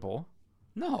you want another bowl?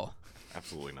 No,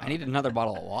 Absolutely not. I need another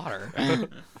bottle of water.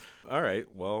 All right.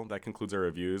 Well, that concludes our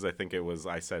reviews. I think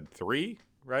I said 3,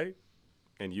 right?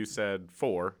 And you said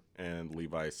 4, and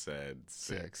Levi said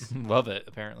 6. Love it.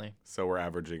 Apparently, So we're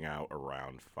averaging out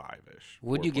around 5-ish.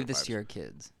 Would you give this 4.5. to your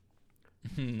kids?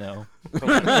 no. Oh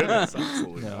my goodness,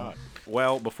 absolutely No. not.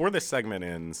 Well, before this segment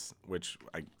ends, which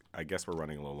I guess we're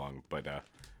running a little long, but I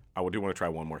do want to try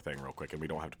one more thing real quick, and we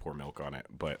don't have to pour milk on it.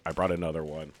 But I brought another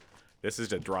one. This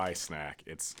is a dry snack.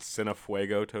 It's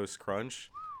Cinefuego Toast Crunch.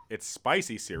 It's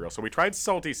spicy cereal. So we tried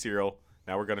salty cereal.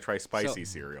 Now we're gonna try spicy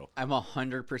cereal. I'm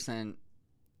 100%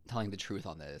 telling the truth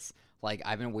on this. Like,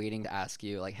 I've been waiting to ask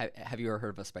you. Like, have you ever heard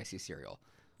of a spicy cereal?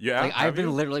 Yeah. Like, I've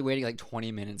been literally waiting like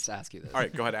 20 minutes to ask you this. All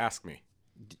right, go ahead, ask me.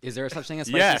 Is there such thing as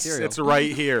spicy Yes, cereal? it's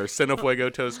right here.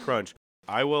 Cinefuego Toast Crunch.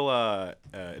 I will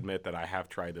admit that I have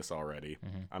tried this already.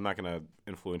 I'm not going to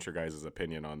influence your guys'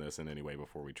 opinion on this in any way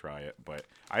before we try it, but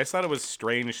I just thought it was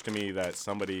strange to me that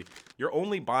you're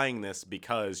only buying this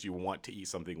because you want to eat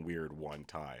something weird one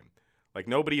time. Like,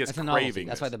 nobody is That's a novelty. craving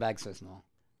That's this. why the bag's so small.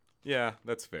 Yeah,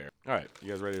 that's fair. All right, you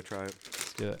guys ready to try it?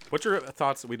 Let's do it. What's your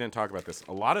thoughts? We didn't talk about this.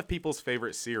 A lot of people's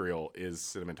favorite cereal is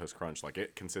Cinnamon Toast Crunch. Like,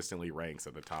 it consistently ranks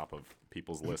at the top of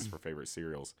people's lists for favorite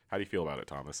cereals. How do you feel about it,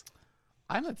 Thomas?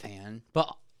 I'm a fan,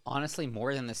 but honestly,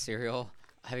 more than the cereal,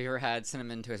 have you ever had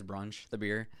Cinnamon Toast Brunch, the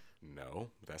beer? No,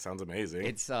 that sounds amazing.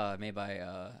 It's made by,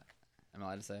 am I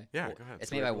allowed to say? Yeah, go ahead. It's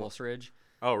Say made what by you want. Wolf's Ridge,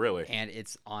 Oh, really? and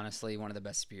it's honestly one of the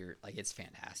best beer. Like, it's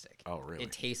fantastic. Oh, really?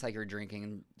 It tastes like you're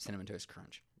drinking Cinnamon Toast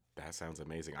Crunch. That sounds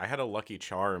amazing. I had a Lucky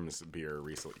Charms beer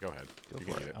recently. Go ahead. You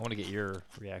can eat it. I want to get your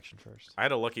reaction first. I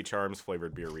had a Lucky Charms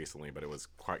flavored beer recently, but it was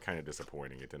quite kind of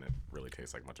disappointing. It didn't really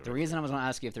taste like much of The it. reason I was going to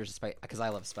ask you if there's a spice, because I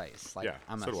love spice. Like, Yeah,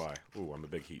 I'm so do I. Ooh, I'm a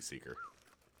big heat seeker.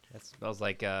 That smells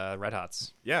like Red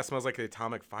Hots. Yeah, it smells like the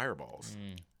atomic fireballs.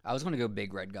 I was going to go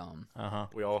Big Red Gum.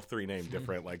 We all three named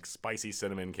different, like, spicy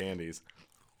cinnamon candies.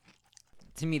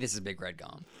 To me, this is Big Red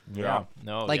Gum. Yeah.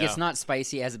 No. Like, yeah. it's not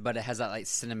spicy, but it has that, like,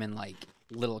 cinnamon, like,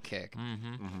 little kick.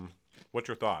 What's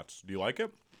your thoughts? Do you like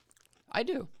it? I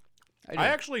do. I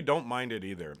actually don't mind it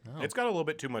either. It's got a little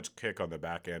bit too much kick on the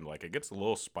back end. Like, it gets a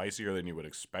little spicier than you would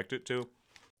expect it to.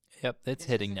 Yep, it's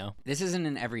hitting now. This isn't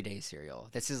an everyday cereal.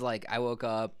 This is like, I woke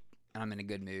up and I'm in a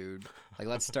good mood. Like,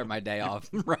 let's start my day off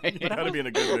right. You gotta be in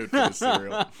a good mood for this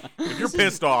cereal. If you're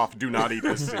pissed off, do not eat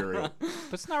this cereal.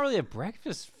 But it's not really a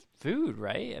breakfast food,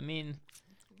 right? I mean,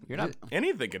 you're not.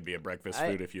 Anything could be a breakfast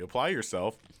food if you apply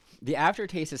yourself. The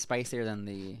aftertaste is spicier than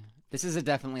the... This is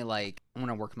definitely like, I'm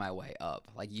going to work my way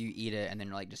up. Like, you eat it and then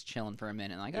you're like just chilling for a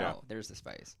minute and like, Yeah. oh, there's the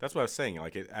spice. That's what I was saying.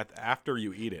 Like, after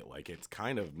you eat it, like, it's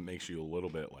kind of makes you a little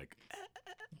bit like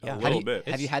Yeah. a little bit.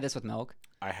 Have you had this with milk?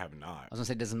 I have I not. was going to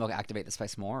say, does the milk activate the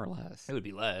spice more or less? It would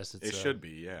be less. It's, It should be,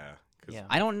 yeah. 'Cause Yeah.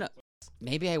 I don't know.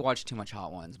 Maybe I watch too much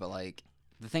Hot Ones, but like,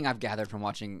 the thing I've gathered from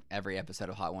watching every episode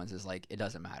of Hot Ones is like, it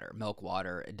doesn't matter. Milk,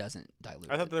 water, it doesn't dilute.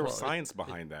 I thought it. there was science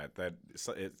behind that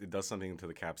it does something to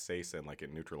the capsaicin, like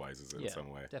it neutralizes it in Yeah,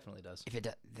 some way. definitely does. If it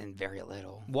then very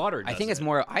little. Water. I think does it's it.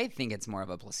 more. I think it's more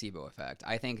of a placebo effect.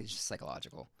 I think it's just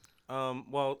psychological.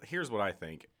 Well, here's what I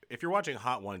think. If you're watching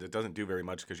Hot Ones, it doesn't do very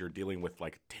much because you're dealing with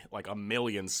like a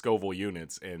million Scoville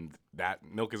units, and that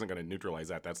milk isn't going to neutralize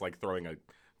that. That's like throwing a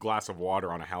glass of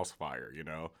water on a house fire, you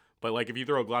know? But like if you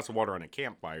throw a glass of water on a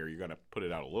campfire, you're going to put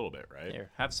it out a little bit, right?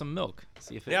 Here, have some milk.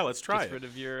 See if it Yeah, let's try gets it. rid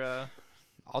of your.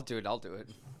 I'll do it. I'll do it.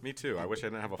 Me too. I wish I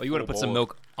didn't have a Oh, you want to full put some bowl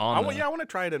milk on? yeah, I want to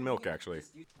try it in milk, actually.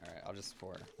 All right, I'll just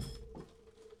pour it.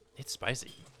 It's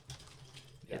spicy.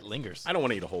 It lingers. I don't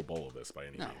want to eat a whole bowl of this by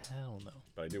any No. means, Hell no.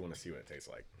 but I do want to see what it tastes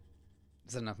like.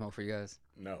 Is that enough milk for you guys?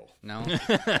 No. No.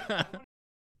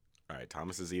 All right,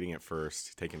 Thomas is eating it first.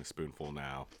 He's taking a spoonful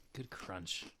now. Good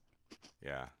crunch.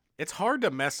 Yeah. It's hard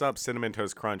to mess up Cinnamon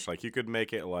Toast Crunch. Like, you could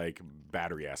make it, like,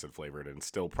 battery acid flavored and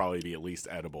still probably be at least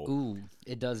edible. Ooh,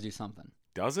 it does do something.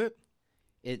 Does it?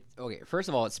 Okay, first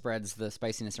of all, it spreads the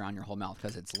spiciness around your whole mouth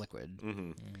because it's liquid.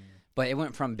 Mm-hmm. But it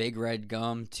went from Big Red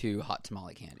Gum to hot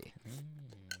tamale candy.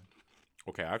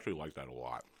 Okay, I actually like that a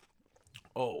lot.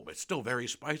 Oh, but it's still very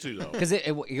spicy, though. Because it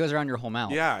goes around your whole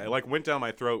mouth. Yeah, it, like, went down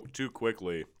my throat too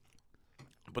quickly.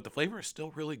 But the flavor is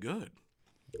still really good.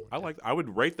 I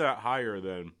would rate that higher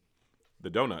than the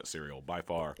donut cereal by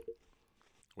far.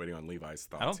 Waiting on Levi's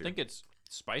thoughts I don't here. think it's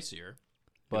spicier.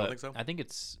 You don't But think so? I think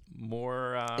it's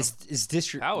more. It's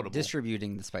palatable.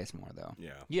 distributing the spice more, though.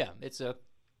 Yeah. Yeah, it's a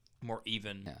more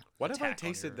even. Yeah. What have I attack on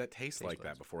tasted your that tastes taste like buds.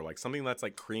 that before? Like something that's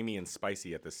like creamy and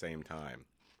spicy at the same time.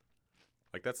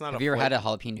 Like that's not Have a you ever had flavor-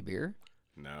 a jalapeno beer?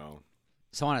 No.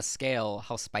 So on a scale,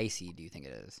 how spicy do you think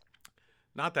it is?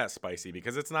 Not that spicy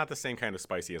because it's not the same kind of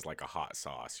spicy as like a hot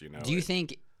sauce, you know. Do you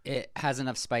think it has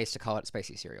enough spice to call it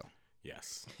spicy cereal?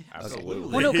 Yes. Absolutely.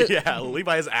 Well, no, 'cause- yeah,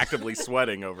 Levi is actively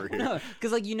sweating over here. No,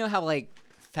 because like you know how like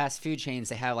fast food chains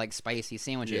they have like spicy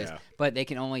sandwiches, Yeah. but they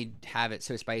can only have it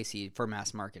so spicy for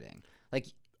mass marketing. Like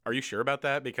Are you sure about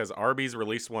that? Because Arby's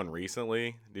released one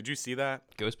recently. Did you see that?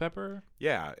 Ghost pepper?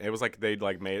 Yeah, it was like they'd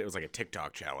like made it was like a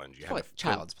TikTok challenge. You had like to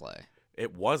child's play.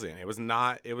 It wasn't. It was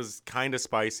not. It was kind of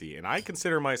spicy, and I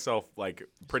consider myself like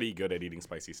pretty good at eating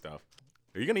spicy stuff.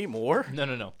 Are you gonna eat more?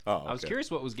 No. Oh, I was okay.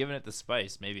 curious what was giving it the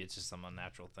spice. Maybe it's just some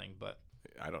unnatural thing, but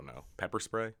I don't know. Pepper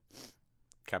spray,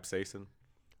 capsaicin.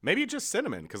 Maybe just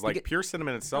cinnamon, because like Because- pure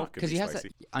cinnamon itself could be you have spicy.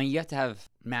 to. I mean, you have to have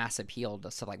mass appeal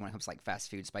to stuff like when it comes to like fast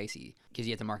food spicy, because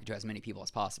you have to market to as many people as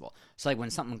possible. So like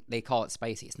when something they call it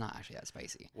spicy, it's not actually that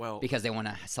spicy. Well, because they want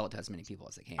to sell it to as many people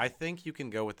as they can. I think you can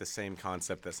go with the same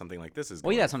concept that something like this is.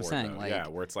 Well, yeah, going that's what I'm for, saying, though. like, yeah,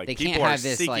 where it's like they can't people are have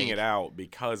this, seeking like- it out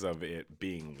because of it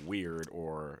being weird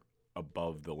or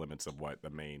above the limits of what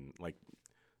the main like.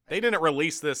 They didn't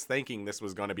release this thinking this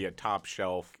was going to be a top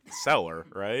shelf seller,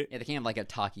 right? yeah, they can't have like a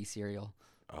Taki cereal.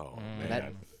 Oh Mm.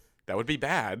 man, that would be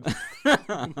bad.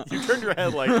 You turned your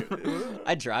head like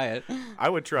I'd try it. I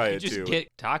would try you it just too. get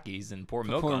Takis and pour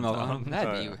milk Pour on milk top. on 'em. That'd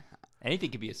Oh, be. yeah. Anything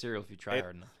could be a cereal if you try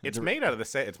hard enough. It's made out of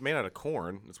it's made out of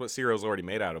corn. It's what cereal's already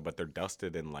made out of, but they're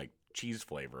dusted in like cheese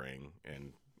flavoring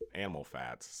and animal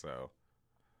fats. So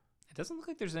It doesn't look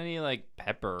like there's any like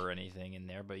pepper or anything in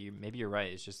there, but maybe you're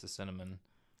right. It's just the cinnamon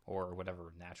or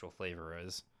whatever natural flavor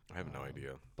is. I have no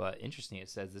idea. But interesting, it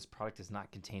says this product does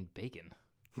not contain bacon.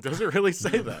 Does it really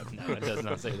say that? No, it does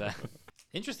not say that.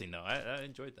 Interesting though. I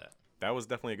enjoyed that. That was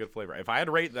definitely a good flavor. If I had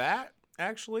to rate that,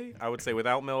 actually, I would say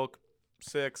without milk,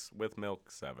 6, with milk,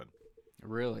 7.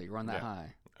 Really run that Yeah.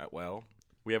 high? Well,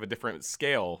 we have a different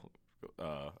scale,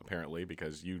 apparently,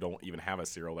 because you don't even have a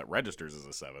cereal that registers as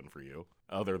a 7 for you,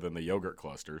 other than the yogurt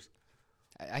clusters.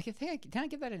 I can think. Can I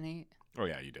give that an 8? Oh,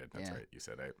 yeah, you did. That's Yeah. right. You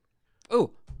said 8.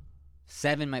 Oh,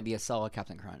 7 might be a solid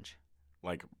Captain Crunch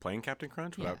Like plain Captain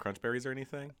Crunch without Yeah. crunch berries or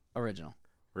anything? original.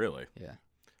 Really? Yeah,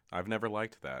 I've never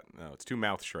liked that. No, it's too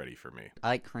mouth shreddy for me. I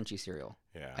like crunchy cereal.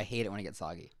 Yeah. I hate it when it gets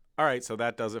soggy. All right, so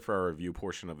that does it for our review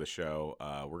portion of the show.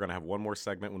 We're going to have one more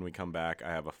segment when we come back. I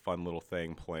have a fun little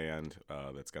thing planned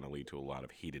that's going to lead to a lot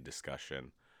of heated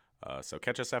discussion. So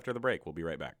catch us after the break. We'll be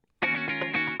right back.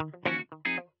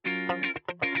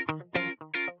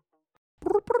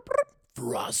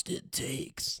 Frosted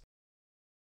Takes.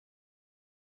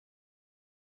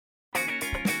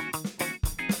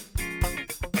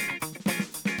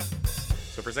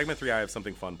 So for segment 3, I have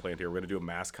something fun planned here. We're going to do a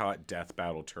mascot death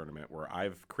battle tournament where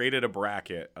I've created a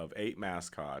bracket of 8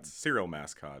 mascots, cereal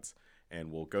mascots,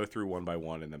 and we'll go through one by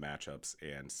one in the matchups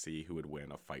and see who would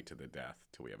win a fight to the death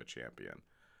till we have a champion.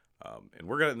 And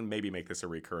we're going to maybe make this a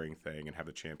recurring thing and have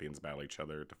the champions battle each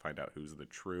other to find out who's the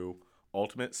true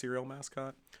ultimate cereal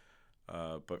mascot.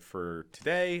 But for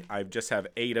today, I just have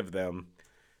 8 of them.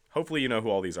 Hopefully you know who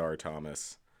all these are,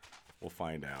 Thomas. We'll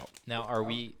find out. Now, are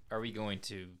we going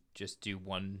to just do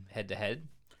one head to head?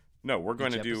 No, we're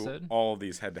going Each to do episode? all of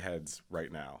these head-to-heads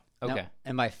right now. Okay. Now,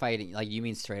 and by fighting, like you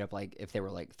mean straight up, like if they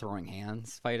were like throwing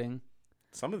hands fighting?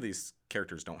 Some of these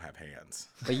characters don't have hands.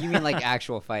 But you mean like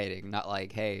actual fighting, not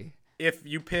like hey. If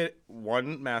you pit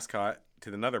one mascot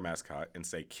to another mascot and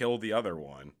say kill the other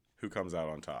one, who comes out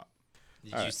on top?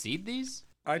 Did All you right. seed these?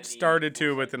 I started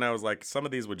to, but then I was like, some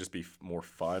of these would just be more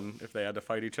fun if they had to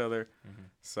fight each other.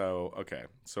 So, okay.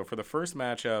 So for the first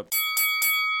matchup,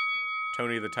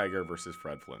 Tony the Tiger versus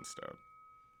Fred Flintstone.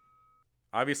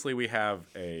 Obviously, we have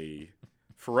a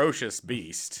ferocious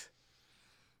beast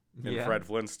in Yeah. Fred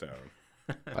Flintstone.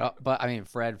 But I mean,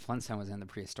 Fred Flintstone was in the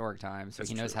prehistoric times, so That's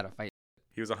he knows true. how to fight.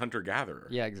 He was a hunter-gatherer.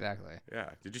 Yeah, exactly. Yeah.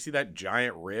 Did you see that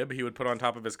giant rib he would put on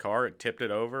top of his car? It tipped it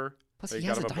over. Plus, that he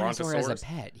has a got of dinosaur as a brontosaurus?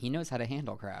 pet. He knows how to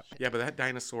handle crap. Yeah, but that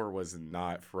dinosaur was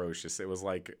not ferocious. It was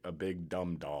like a big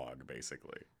dumb dog,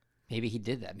 basically. Maybe he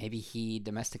did that. Maybe he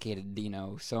domesticated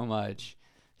Dino so much.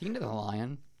 He can do the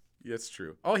lion. That's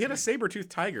true. Oh, he had a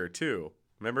saber-toothed tiger, too.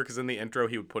 Remember? Because in the intro,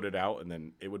 he would put it out, and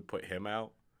then it would put him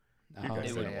out. You Oh,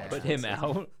 guys It didn't would watch put that, him so-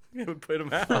 out. It would put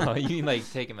him out. Oh, you mean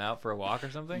like take him out for a walk or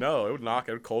something? No, it would knock.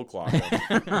 It would cold clock him.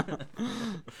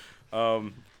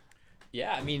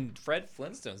 Yeah, I mean Fred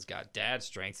Flintstone's got dad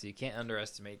strength, so you can't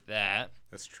underestimate that.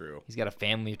 That's true. He's got a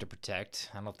family to protect.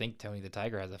 I don't think Tony the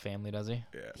Tiger has a family, does he?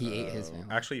 Yeah. He ate his family.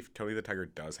 Actually, Tony the Tiger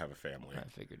does have a family. I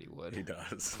figured he would. He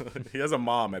does. He has a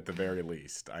mom at the very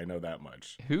least. I know that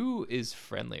much. Who is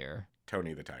friendlier?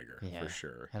 Tony the Tiger, Yeah. for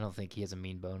sure. I don't think he has a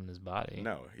mean bone in his body.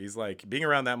 No, he's like being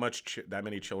around that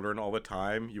many children all the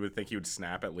time. You would think he would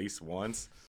snap at least once.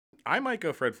 I might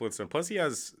go Fred Flintstone. Plus,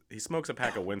 he smokes a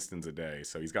pack of Winstons a day,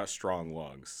 so he's got strong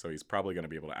lungs. So he's probably going to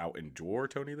be able to out endure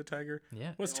Tony the Tiger.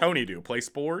 Yeah. What's Tony do? Play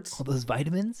sports? All those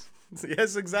vitamins?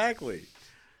 Yes, exactly.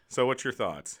 So, what's your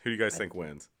thoughts? Who do you guys think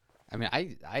wins? I mean,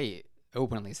 I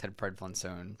openly said Fred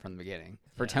Flintstone from the beginning.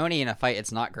 For Tony in a fight,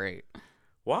 it's not great.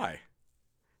 Why?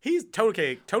 He's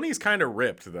okay. Tony's kind of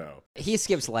ripped though. He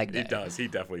skips leg day. He does. He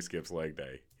definitely skips leg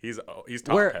day. He's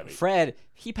top Where heavy. Fred,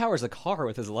 he powers a car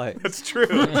with his legs. That's true.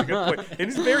 That's a good point.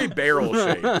 And he's very barrel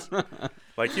shaped.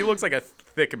 Like he looks like a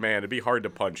thick man. It'd be hard to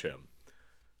punch him.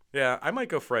 Yeah, I might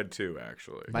go Fred too,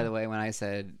 actually. By the way, when I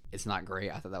said it's not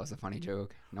great, I thought that was a funny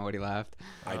joke. Nobody laughed.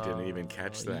 I didn't even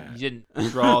catch that. You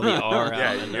didn't draw the R out.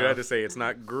 Yeah, you had to say it's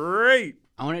not great.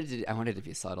 I wanted to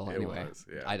be subtle anyway. It was,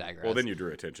 yeah. I digress. Well, then you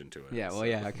drew attention to it. Yeah, well, so.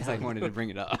 yeah, because I wanted to bring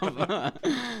it up.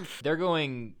 They're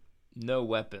going no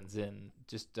weapons in,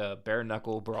 just bare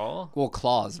knuckle brawl. Well,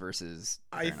 claws versus.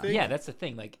 I fair enough. think- Yeah, that's the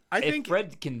thing. Like, I if think-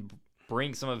 Fred can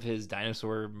bring some of his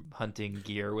dinosaur hunting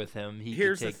gear with him, he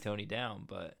Here's could the take Tony down.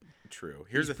 But True.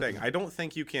 Here's the thing. I don't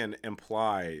think you can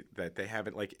imply that they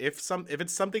haven't like if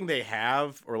it's something they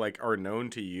have or like are known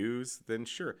to use, then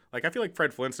sure. Like I feel like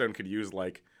Fred Flintstone could use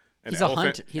like an He's a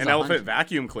elephant hunter. He's an a elephant hunter.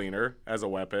 vacuum cleaner as a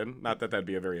weapon. Not that that'd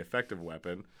be a very effective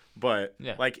weapon, but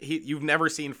Yeah. like you've never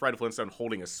seen Fred Flintstone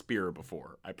holding a spear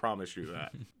before. I promise you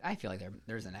that. I feel like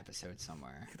there's an episode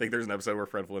somewhere. I think there's an episode where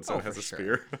Fred Flintstone has for a sure.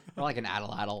 spear. Or like an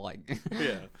addle, like.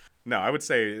 Yeah. No, I would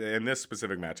say in this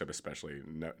specific matchup especially,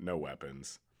 no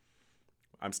weapons.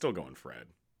 I'm still going Fred.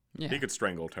 Yeah, He could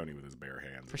strangle Tony with his bare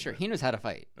hands. for sure. He knows how to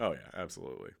fight. Oh, yeah,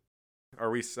 absolutely.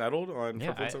 Are we settled on Yeah,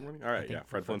 Fred Flintstone winning? All right, think yeah, Fred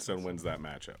Fred Flintstone Flintstone.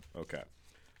 wins that matchup. Okay.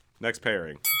 Next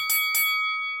pairing.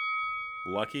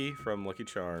 Lucky from Lucky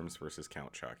Charms versus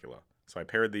Count Chocula. So I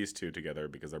paired these two together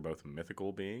because they're both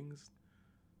mythical beings.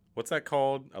 What's that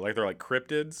called? They're like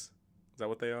cryptids. Is that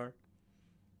what they are?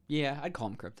 Yeah, I'd call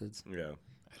them cryptids. Yeah.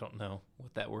 I don't know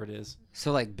what that word is.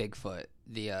 So like Bigfoot,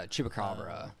 the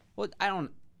Chupacabra. Well,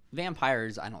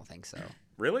 vampires. I don't think so. I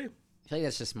Really? feel like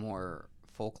that's just more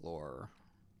folklore,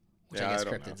 which Yeah, I guess I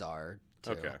don't cryptids know. are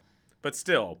too. Okay. But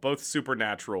still, both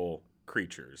supernatural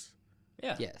creatures.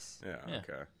 Yeah. Yes. Yeah, Yeah.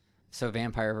 okay. So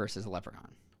vampire versus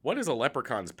leprechaun. What is a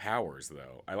leprechaun's powers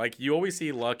though? You always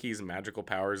see Lucky's magical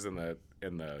powers in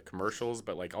the commercials,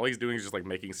 but like all he's doing is just like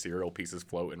making cereal pieces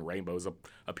float and rainbows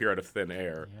appear out of thin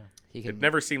air. Yeah. He can. It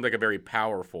never seemed like a very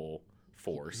powerful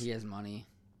force. He has money.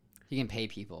 He can pay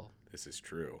people. This is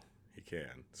true. He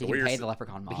can. He what can you're pay s- the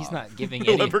leprechaun mob. But he's not giving the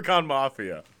any. Leprechaun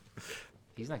Mafia.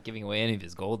 He's not giving away any of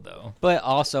his gold though. But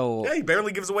also, Yeah, he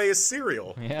barely gives away his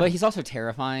cereal. Yeah. but he's also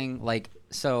terrifying. Like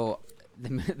so,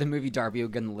 the movie Darby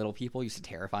O'Gill and the Little People used to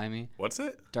terrify me. What's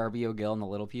it? Darby O'Gill and the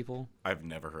Little People. I've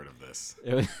never heard of this.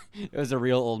 It was a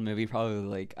real old movie, probably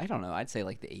like I don't know. I'd say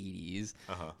like the 80s.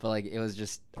 Uh-huh. But like it was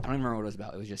just I don't even remember what it was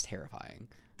about. It was just terrifying.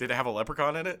 Did it have a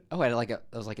leprechaun in it? Oh, it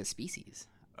was like a species.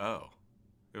 Oh.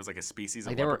 It was like a species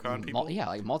Like of there were leprechaun people? yeah,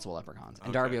 like multiple leprechauns.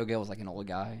 And Darby Okay. O'Gill was like an old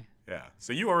guy. Yeah.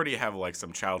 So you already have like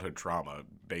some childhood trauma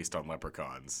based on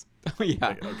leprechauns. Oh yeah.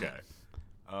 Like, okay.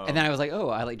 And then I was like, oh,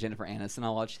 I like Jennifer Aniston.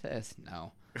 I'll watch this.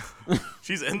 No.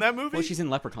 She's in that movie? Well, she's in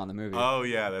Leprechaun the movie. Oh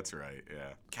yeah, that's right. Yeah,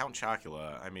 Count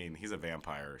Chocula. I mean, he's a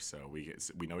vampire, so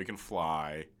we know he can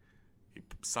fly. He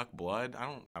suck blood. I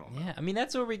don't know. Yeah, I mean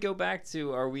that's where we go back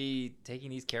to: are we taking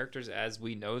these characters as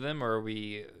we know them, or are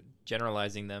we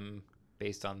generalizing them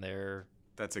based on their?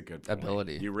 That's a good point.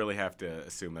 Ability. You really have to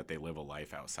assume that they live a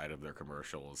life outside of their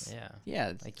commercials. Yeah,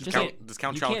 Yeah. Like, just Does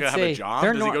Count you can't Chocula have say a job?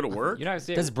 they're Does he not- go to work? you're not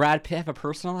saying. does Brad Pitt have a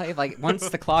personal life? Like once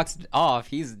the clock's off,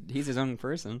 he's his own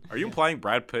person. Are you implying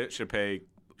Brad Pitt should play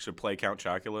Count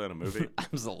Chocula in a movie?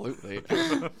 Absolutely.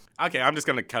 Okay, I'm just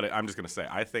gonna cut it. I'm just gonna say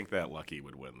I think that Lucky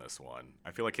would win this one.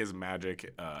 I feel like his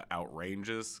magic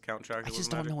outranges Count Chocula's I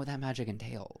just don't magic. know what that magic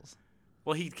entails.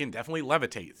 Well, he can definitely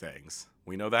levitate things.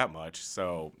 We know that much.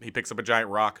 So he picks up a giant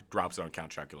rock, drops it on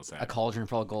Count Chocula's head. A cauldron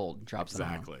full of gold drops it on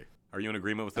him. Exactly. Are you in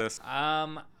agreement with this?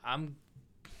 I'm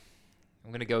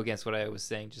gonna go against what I was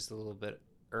saying just a little bit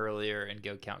earlier and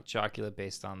go Count Chocula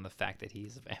based on the fact that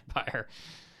he's a vampire.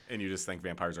 And you just think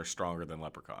vampires are stronger than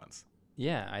leprechauns?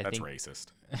 Yeah, I That's think racist.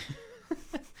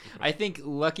 I think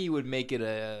Lucky would make it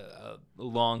a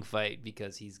long fight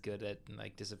because he's good at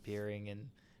like disappearing. And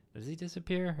does he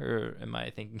disappear, or am I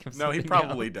thinking of No, he something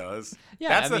probably else? does. Yeah,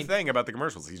 That's I the mean- thing about the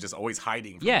commercials. He's just always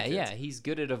hiding. From Yeah, the yeah, kids. he's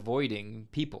good at avoiding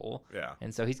people. Yeah.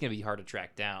 And so he's gonna be hard to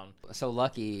track down. So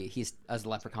Lucky, he's as a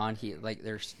leprechaun. He like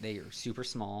they are super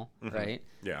small, right?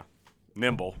 Yeah.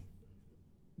 Nimble.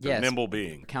 It's a Yes. nimble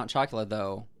being. Count Chocula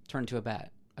though turned to a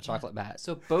bat, a chocolate bat.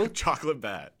 So both Chocolate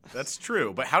bat. That's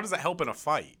true. But how does that help in a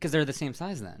fight? Because they're the same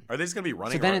size then. Are they just going to be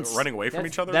running, then it's- running away from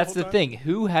each other? That's the the whole time? thing.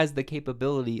 Who has the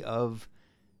capability of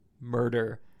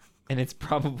murder? And it's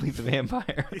probably the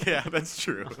vampire. Yeah, that's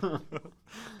true.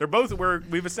 They're both.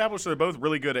 We've established they're both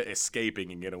really good at escaping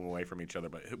and getting away from each other.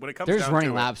 But when it comes They're down just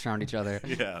running to laps around each other.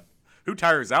 it, yeah, who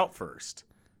tires out first?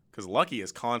 Because Lucky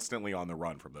is constantly on the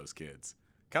run from those kids.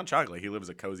 Count Chocula, he lives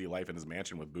a cozy life in his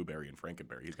mansion with Boo Berry and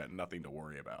Frankenberry. He's got nothing to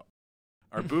worry about.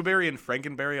 Are Boo Berry and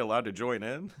Frankenberry allowed to join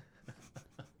in?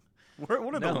 What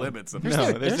are the No. limits of There's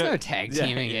this? no, there's no tag Yeah,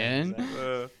 teaming yeah, in.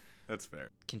 exactly. That's fair.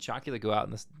 Can Chocula go out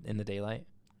in the daylight?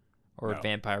 or No,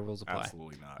 vampire rules apply?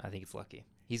 Absolutely not. I think it's Lucky.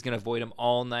 He's gonna avoid him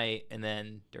all night, and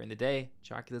then during the day,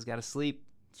 Chocula's got to sleep.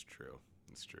 It's true.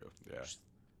 It's true. Yeah.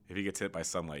 If he gets hit by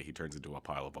sunlight, he turns into a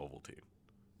pile of Ovaltine.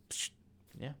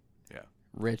 Yeah. Yeah.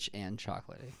 Rich and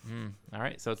chocolatey. All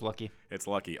right, so it's Lucky. It's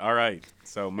Lucky. All right.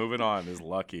 So moving on is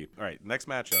Lucky. All right. Next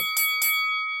matchup.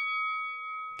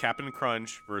 Captain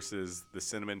Crunch versus the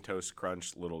Cinnamon Toast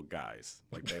Crunch little guys.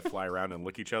 Like they fly around and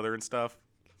lick each other and stuff.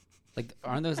 Like,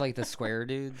 aren't those like the square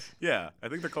dudes? Yeah. I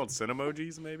think they're called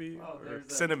Cinnamojis maybe. Oh, or there's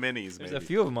Cinnaminis There's maybe. a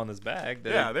few of them on this bag.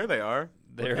 Yeah, there they are.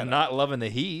 They're Look at not loving the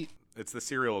heat. It's the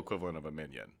cereal equivalent of a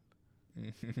Minion.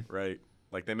 Right?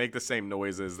 Like they make the same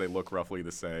noises. They look roughly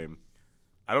the same.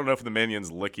 I don't know if the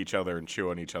Minions lick each other and chew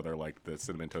on each other like the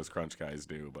Cinnamon Toast Crunch guys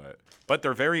do, but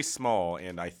they're very small,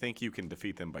 and I think you can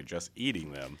defeat them by just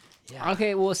eating them. Yeah.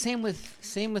 Okay, well, same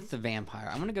with the vampire.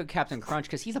 I'm gonna go Captain Crunch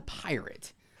because he's a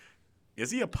pirate. Is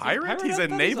he a pirate? pirate? He's I a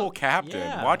thought he was naval a- captain.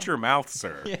 yeah. Watch your mouth,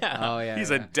 sir. Yeah. Oh yeah. He's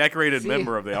yeah. a decorated See,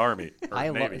 member of the Army.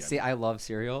 Or Navy, I love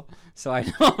cereal, so I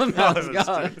know about That's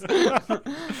gods.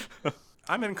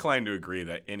 I'm inclined to agree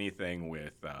that anything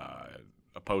with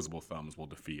opposable thumbs will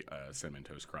defeat Cinnamon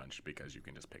Toast Crunch because you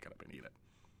can just pick it up and eat it.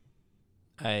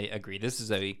 I agree. This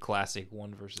is a classic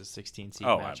 1 versus 16 seed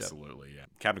Oh, matchup. absolutely, yeah.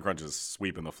 Captain Crunch is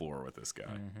sweeping the floor with this guy,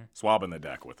 Mm-hmm. swabbing the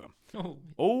deck with him. Oh.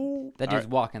 Oh, That all dude's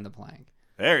walking the plank.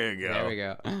 right. There you go. There we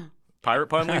go. Pirate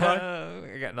pun,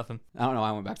 Levi? I got nothing. I don't know why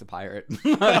I went back to pirate.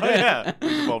 Oh, yeah. We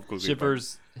can both quickly pun.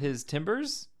 Shippers his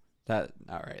timbers. That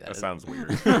all right. That is- sounds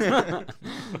weird.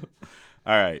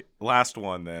 All right, last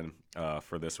one then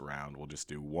for this round. We'll just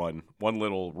do one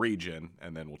little region,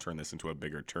 and then we'll turn this into a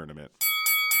bigger tournament.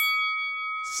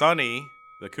 Sonny,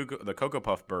 the Cocoa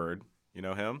Puff bird, you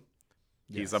know him?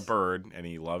 He's a Yes. bird, and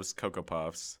he loves Cocoa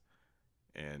Puffs,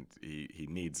 and he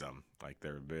needs them. Like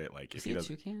they're a bit like Is if he he a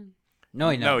doesn't. toucan?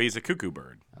 No, No, he's a cuckoo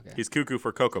bird. Okay. He's cuckoo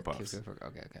for Cocoa Puffs.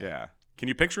 Okay. Yeah. Can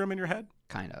you picture him in your head?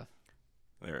 Kind of.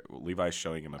 There, Levi's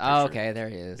showing him a picture. Oh, okay. There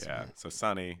he is. Yeah. So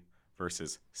Sonny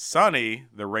versus Sonny,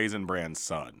 the Raisin Bran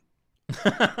son.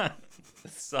 The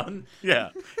sun. Yeah.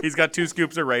 He's got 2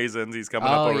 scoops of raisins. He's coming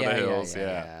up Oh, over yeah, the hills.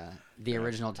 Yeah. The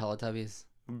original Teletubbies.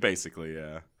 Basically,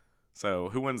 yeah. So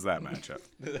who wins that matchup?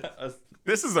 A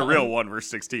This is a real 1 versus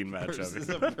 16 versus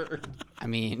a matchup. bird. I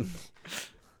mean,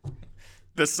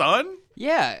 The sun?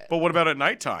 yeah. But what about at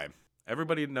nighttime?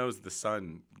 Everybody knows the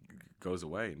sun goes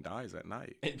away and dies at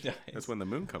night. It dies. That's when the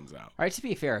moon comes out. All right. To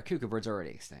be fair, a cuckoo bird's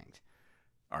already extinct.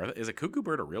 Is a cuckoo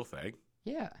bird a real thing?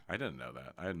 Yeah. I didn't know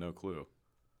that. I had no clue.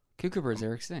 Cuckoo birds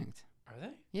are extinct. Are they?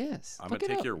 Yes. I'm Look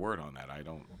gonna it take up. your word on that. I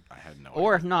had no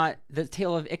Or if idea. not, the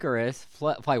tail of Icarus,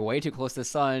 fly way too close to the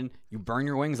sun, you burn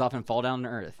your wings off and fall down to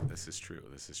Earth. This is true.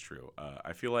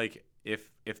 I feel like if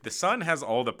the sun has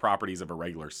all the properties of a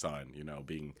regular sun,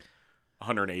 being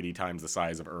 180 times the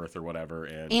size of Earth or whatever,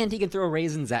 and And he can throw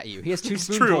raisins at you. He has 2 it's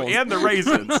spoonfuls. true, and the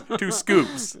raisins, 2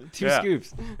 scoops, 2 Yeah.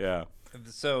 scoops. Yeah.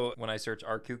 So when I search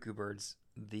 "Are cuckoo birds,"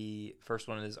 the first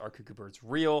one is "Are cuckoo birds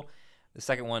real?" The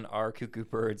second one, "Are cuckoo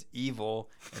birds evil?"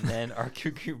 And then "Are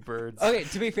cuckoo birds?" Okay,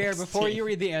 to be fair, before you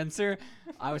read the answer,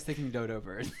 I was thinking dodo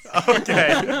birds.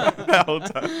 Okay. That whole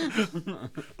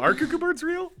time. Are cuckoo birds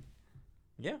real?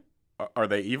 Yeah. Are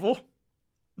they evil?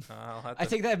 I'll have to... I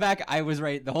take that back. I was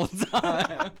right the whole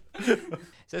time. It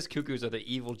says cuckoos are the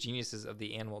evil geniuses of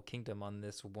the animal kingdom on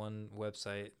this one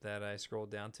website that I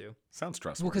scrolled down to. Sounds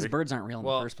well, trustworthy. because birds aren't real in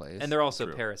Well, the first place. and they're also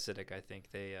True. parasitic. I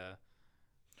think they.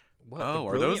 What, Oh, the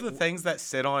are those the brilliant things that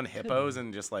sit on hippos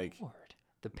and just like? Lord.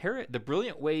 The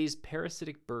brilliant ways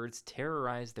parasitic birds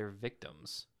terrorize their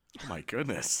victims. Oh my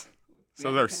goodness.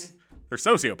 So they're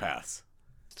sociopaths.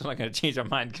 Still not going to change my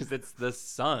mind because it's the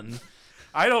sun.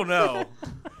 I don't know.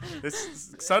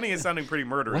 This Sunny is sounding pretty what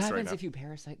murderous right happens now. if you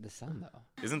parasite the sun,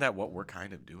 though? Isn't that what we're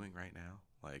kind of doing right now?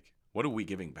 Like, what are we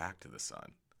giving back to the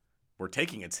sun? We're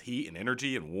taking its heat and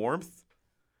energy and warmth.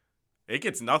 It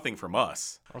gets nothing from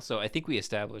us. Also, I think we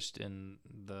established in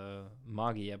the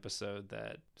Moggy episode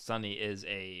that Sonny is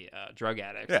a drug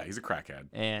addict. Yeah, he's a crackhead.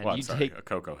 And Well, I'm you sorry, take a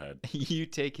cocoa head. you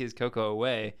take his cocoa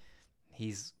away,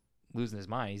 he's losing his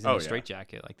mind. He's in Oh, a yeah.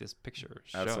 straitjacket like this picture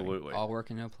is showing. Absolutely. All work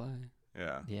and no play.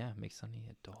 Yeah. Yeah, makes Sonny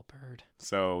a dull bird.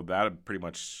 So that pretty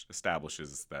much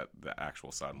establishes that the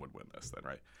actual sun would win this, then,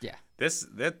 right? Yeah.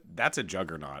 That's a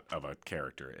juggernaut of a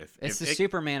character. It's the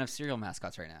Superman of cereal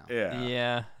mascots right now.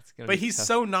 Yeah. It's gonna But be he's tough.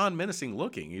 so non-menacing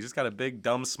looking. He's just got a big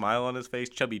dumb smile on his face,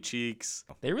 chubby cheeks.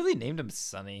 They really named him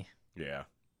Sonny. Yeah.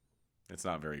 It's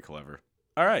not very clever.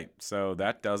 All right. So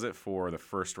that does it for the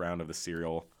first round of the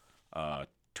cereal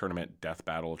tournament death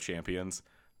battle of champions.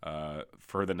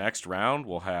 For the next round,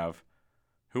 we'll have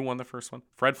who won the first one?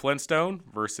 Fred Flintstone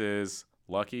versus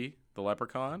Lucky the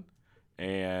Leprechaun,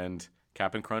 and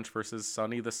Cap'n Crunch versus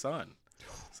Sonny the Sun.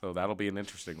 So that'll be an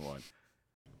interesting one.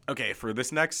 Okay, for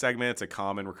this next segment, it's a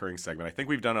common recurring segment. I think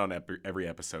we've done it on every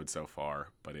episode so far,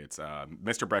 but it's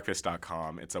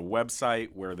MrBreakfast.com. It's a website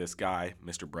where this guy,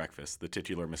 Mr. Breakfast, the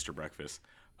titular Mr. Breakfast,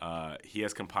 he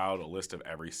has compiled a list of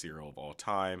every cereal of all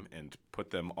time and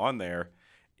put them on there,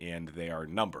 and they are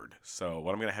numbered. So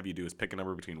what I'm going to have you do is pick a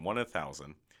number between 1 and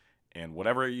 1,000, and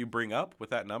whatever you bring up with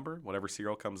that number, whatever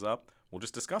cereal comes up, we'll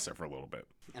just discuss it for a little bit.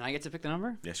 And I get to pick the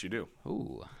number? Yes, you do.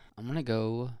 Ooh, I'm going to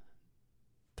go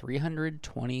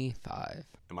 325.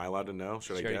 Am I allowed to know?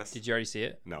 Should I guess? Did you already see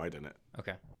it? No, I didn't.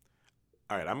 Okay.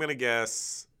 All right, I'm going to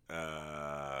guess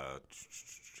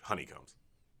honeycombs.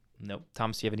 Nope.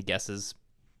 Thomas, do you have any guesses?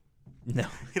 No.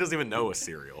 He doesn't even know a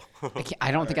cereal.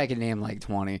 I don't think I can name like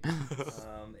 20.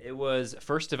 It was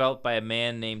first developed by a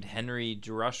man named Henry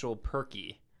Drushel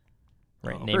Perky.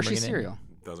 Right. Oh. Name Hershey ringing in? cereal.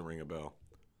 Doesn't ring a bell.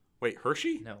 Wait,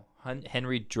 Hershey? No.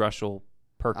 Henry Drushel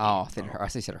Perky. Oh, I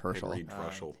thought you said Herschel. Henry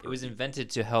Drushel It was Perky. invented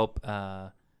to help,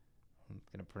 I'm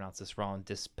going to pronounce this wrong,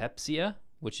 dyspepsia,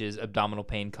 which is abdominal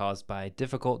pain caused by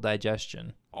difficult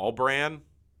digestion. All brand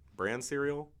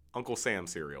cereal? Uncle Sam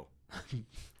cereal.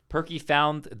 Perky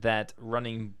found that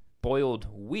running boiled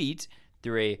wheat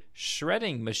through a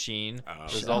shredding machine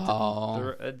resulted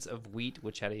in threads of wheat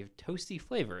which had a toasty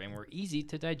flavor and were easy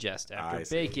to digest after I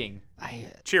see. baking.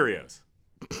 Cheerios.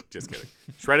 Just kidding.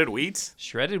 Shredded wheat?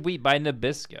 Shredded wheat by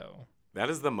Nabisco. That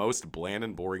is the most bland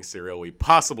and boring cereal we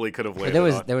possibly could have landed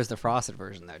on. There was the frosted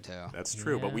version though too. That's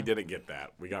true, but we didn't get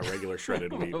that. We got regular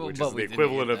shredded wheat, which But is the we didn't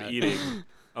equivalent get of that. eating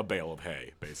a bale of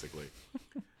hay, basically.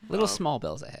 Little small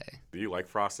bills of hay. Do you like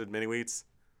frosted mini wheats?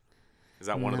 Is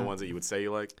that one of the ones that you would say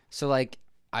you like? So like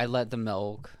I let the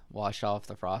milk wash off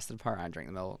the frosted part. I drink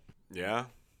the milk. Yeah?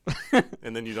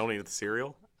 And then you don't eat the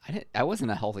cereal? I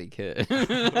wasn't a healthy kid.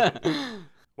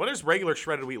 What does regular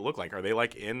shredded wheat look like? Are they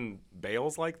like in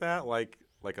bales like that, like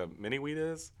a mini wheat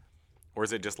is? Or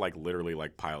is it just like literally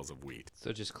like piles of wheat?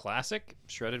 So just classic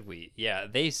shredded wheat. Yeah,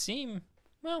 they seem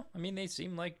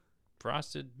like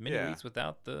frosted mini wheats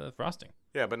without the frosting.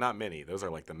 Yeah, but not many. Those are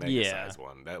like the mega size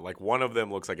one. That like one of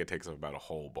them looks like it takes up about a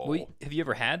whole bowl. Well, have you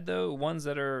ever had the ones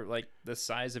that are like the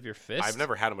size of your fist? I've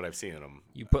never had them, but I've seen them.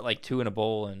 You put like 2 in a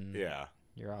bowl and Yeah,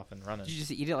 you're off and running. Did you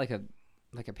just eat it like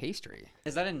a pastry?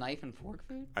 Is that a knife and fork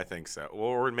food? I think so.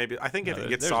 Or maybe I think No, if it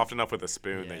gets there's- soft enough with a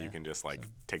spoon that Yeah, you can just like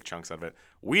take chunks of it.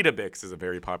 Weetabix is a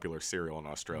very popular cereal in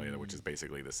Australia, which is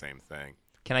basically the same thing.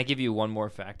 Can I give you one more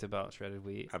fact about shredded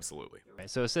wheat? Absolutely. Right,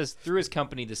 so it says through his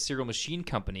company, the Cereal Machine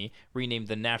Company, renamed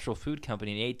the Natural Food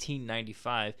Company in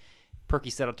 1895, Perky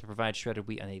set out to provide shredded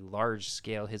wheat on a large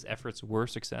scale. His efforts were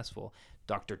successful.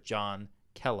 Dr. John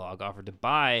Kellogg offered to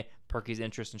buy Perky's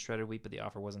interest in shredded wheat, but the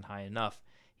offer wasn't high enough.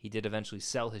 He did eventually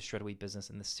sell his shredded wheat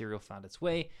business, and the cereal found its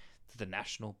way to the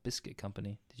National Biscuit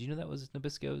Company. Did you know that was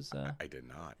Nabisco's? I did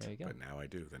not, There you go. but now I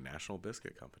do. The National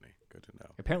Biscuit Company. Good to know.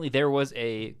 Apparently, there was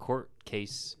a court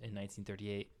case in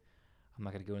 1938. I'm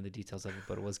not going to go into the details of it,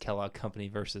 but it was Kellogg Company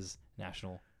versus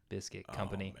National Biscuit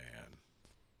Company. Oh, man.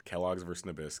 Kellogg's versus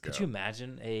Nabisco. Could you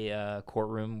imagine a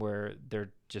courtroom where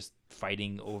they're just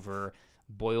fighting over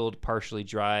boiled, partially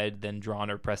dried, then drawn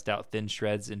or pressed out thin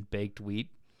shreds and baked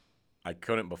wheat? I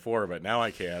couldn't before, but now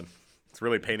I can. It's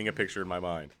really painting a picture in my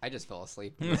mind. I just fell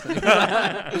asleep.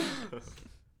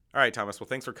 All right, Thomas. Well,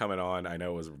 thanks for coming on. I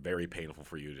know it was very painful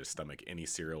for you to stomach any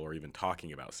cereal or even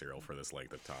talking about cereal for this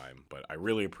length of time, but I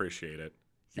really appreciate it.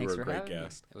 You Thanks were a for great having me.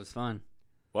 guest. It was fun.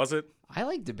 Was it? I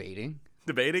like debating.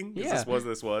 Debating? Yeah.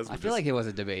 This was. I feel like it was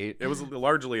a debate. It was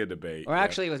largely a debate. Or yeah.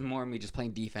 actually, it was more me just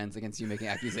playing defense against you making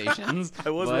accusations. I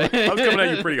was but- coming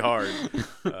at you pretty hard.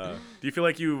 Do you feel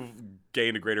like you've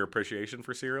gained a greater appreciation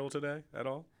for cereal today at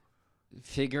all?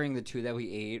 Figuring the two that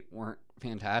we ate weren't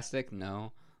fantastic,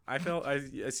 no. I felt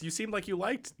you seemed like you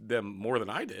liked them more than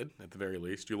I did, at the very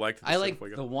least. You liked the I like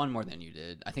Fuego? the one more than you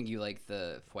did. I think you like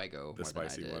the Fuego The more than I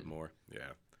spicy did. one more.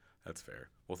 Yeah, that's fair.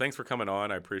 Well, thanks for coming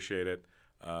on. I appreciate it.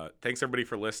 Thanks, everybody,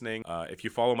 for listening. If you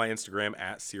follow my Instagram,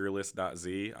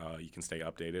 @cerealist.z, you can stay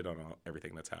updated on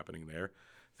everything that's happening there.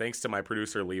 Thanks to my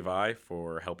producer, Levi,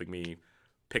 for helping me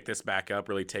pick this back up,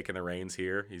 really taking the reins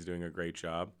here. He's doing a great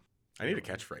job. I need a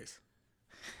catchphrase.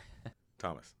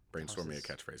 Thomas, brainstorm me a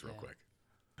catchphrase real quick.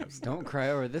 Don't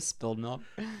cry over this spilled milk.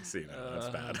 See, no, that's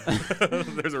bad.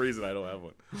 There's a reason I don't have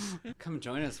one. Come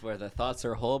join us where the thoughts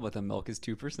are whole, but the milk is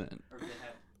 2%.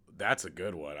 That's a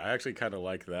good one. I actually kind of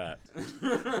like that.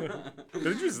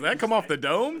 Did that come off the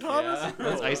dome, Thomas?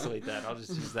 Let's isolate that. I'll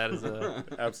just use that as a...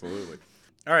 Absolutely.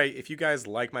 All right. If you guys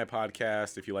like my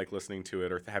podcast, if you like listening to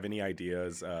it or have any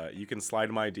ideas, you can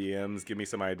slide my DMs, give me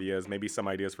some ideas, maybe some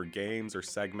ideas for games or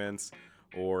segments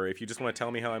Or if you just want to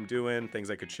tell me how I'm doing, things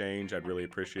I could change, I'd really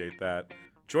appreciate that.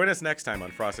 Join us next time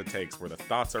on Frosted Takes, where the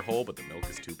thoughts are whole, but the milk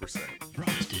is 2%.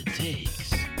 Frosted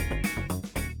Takes.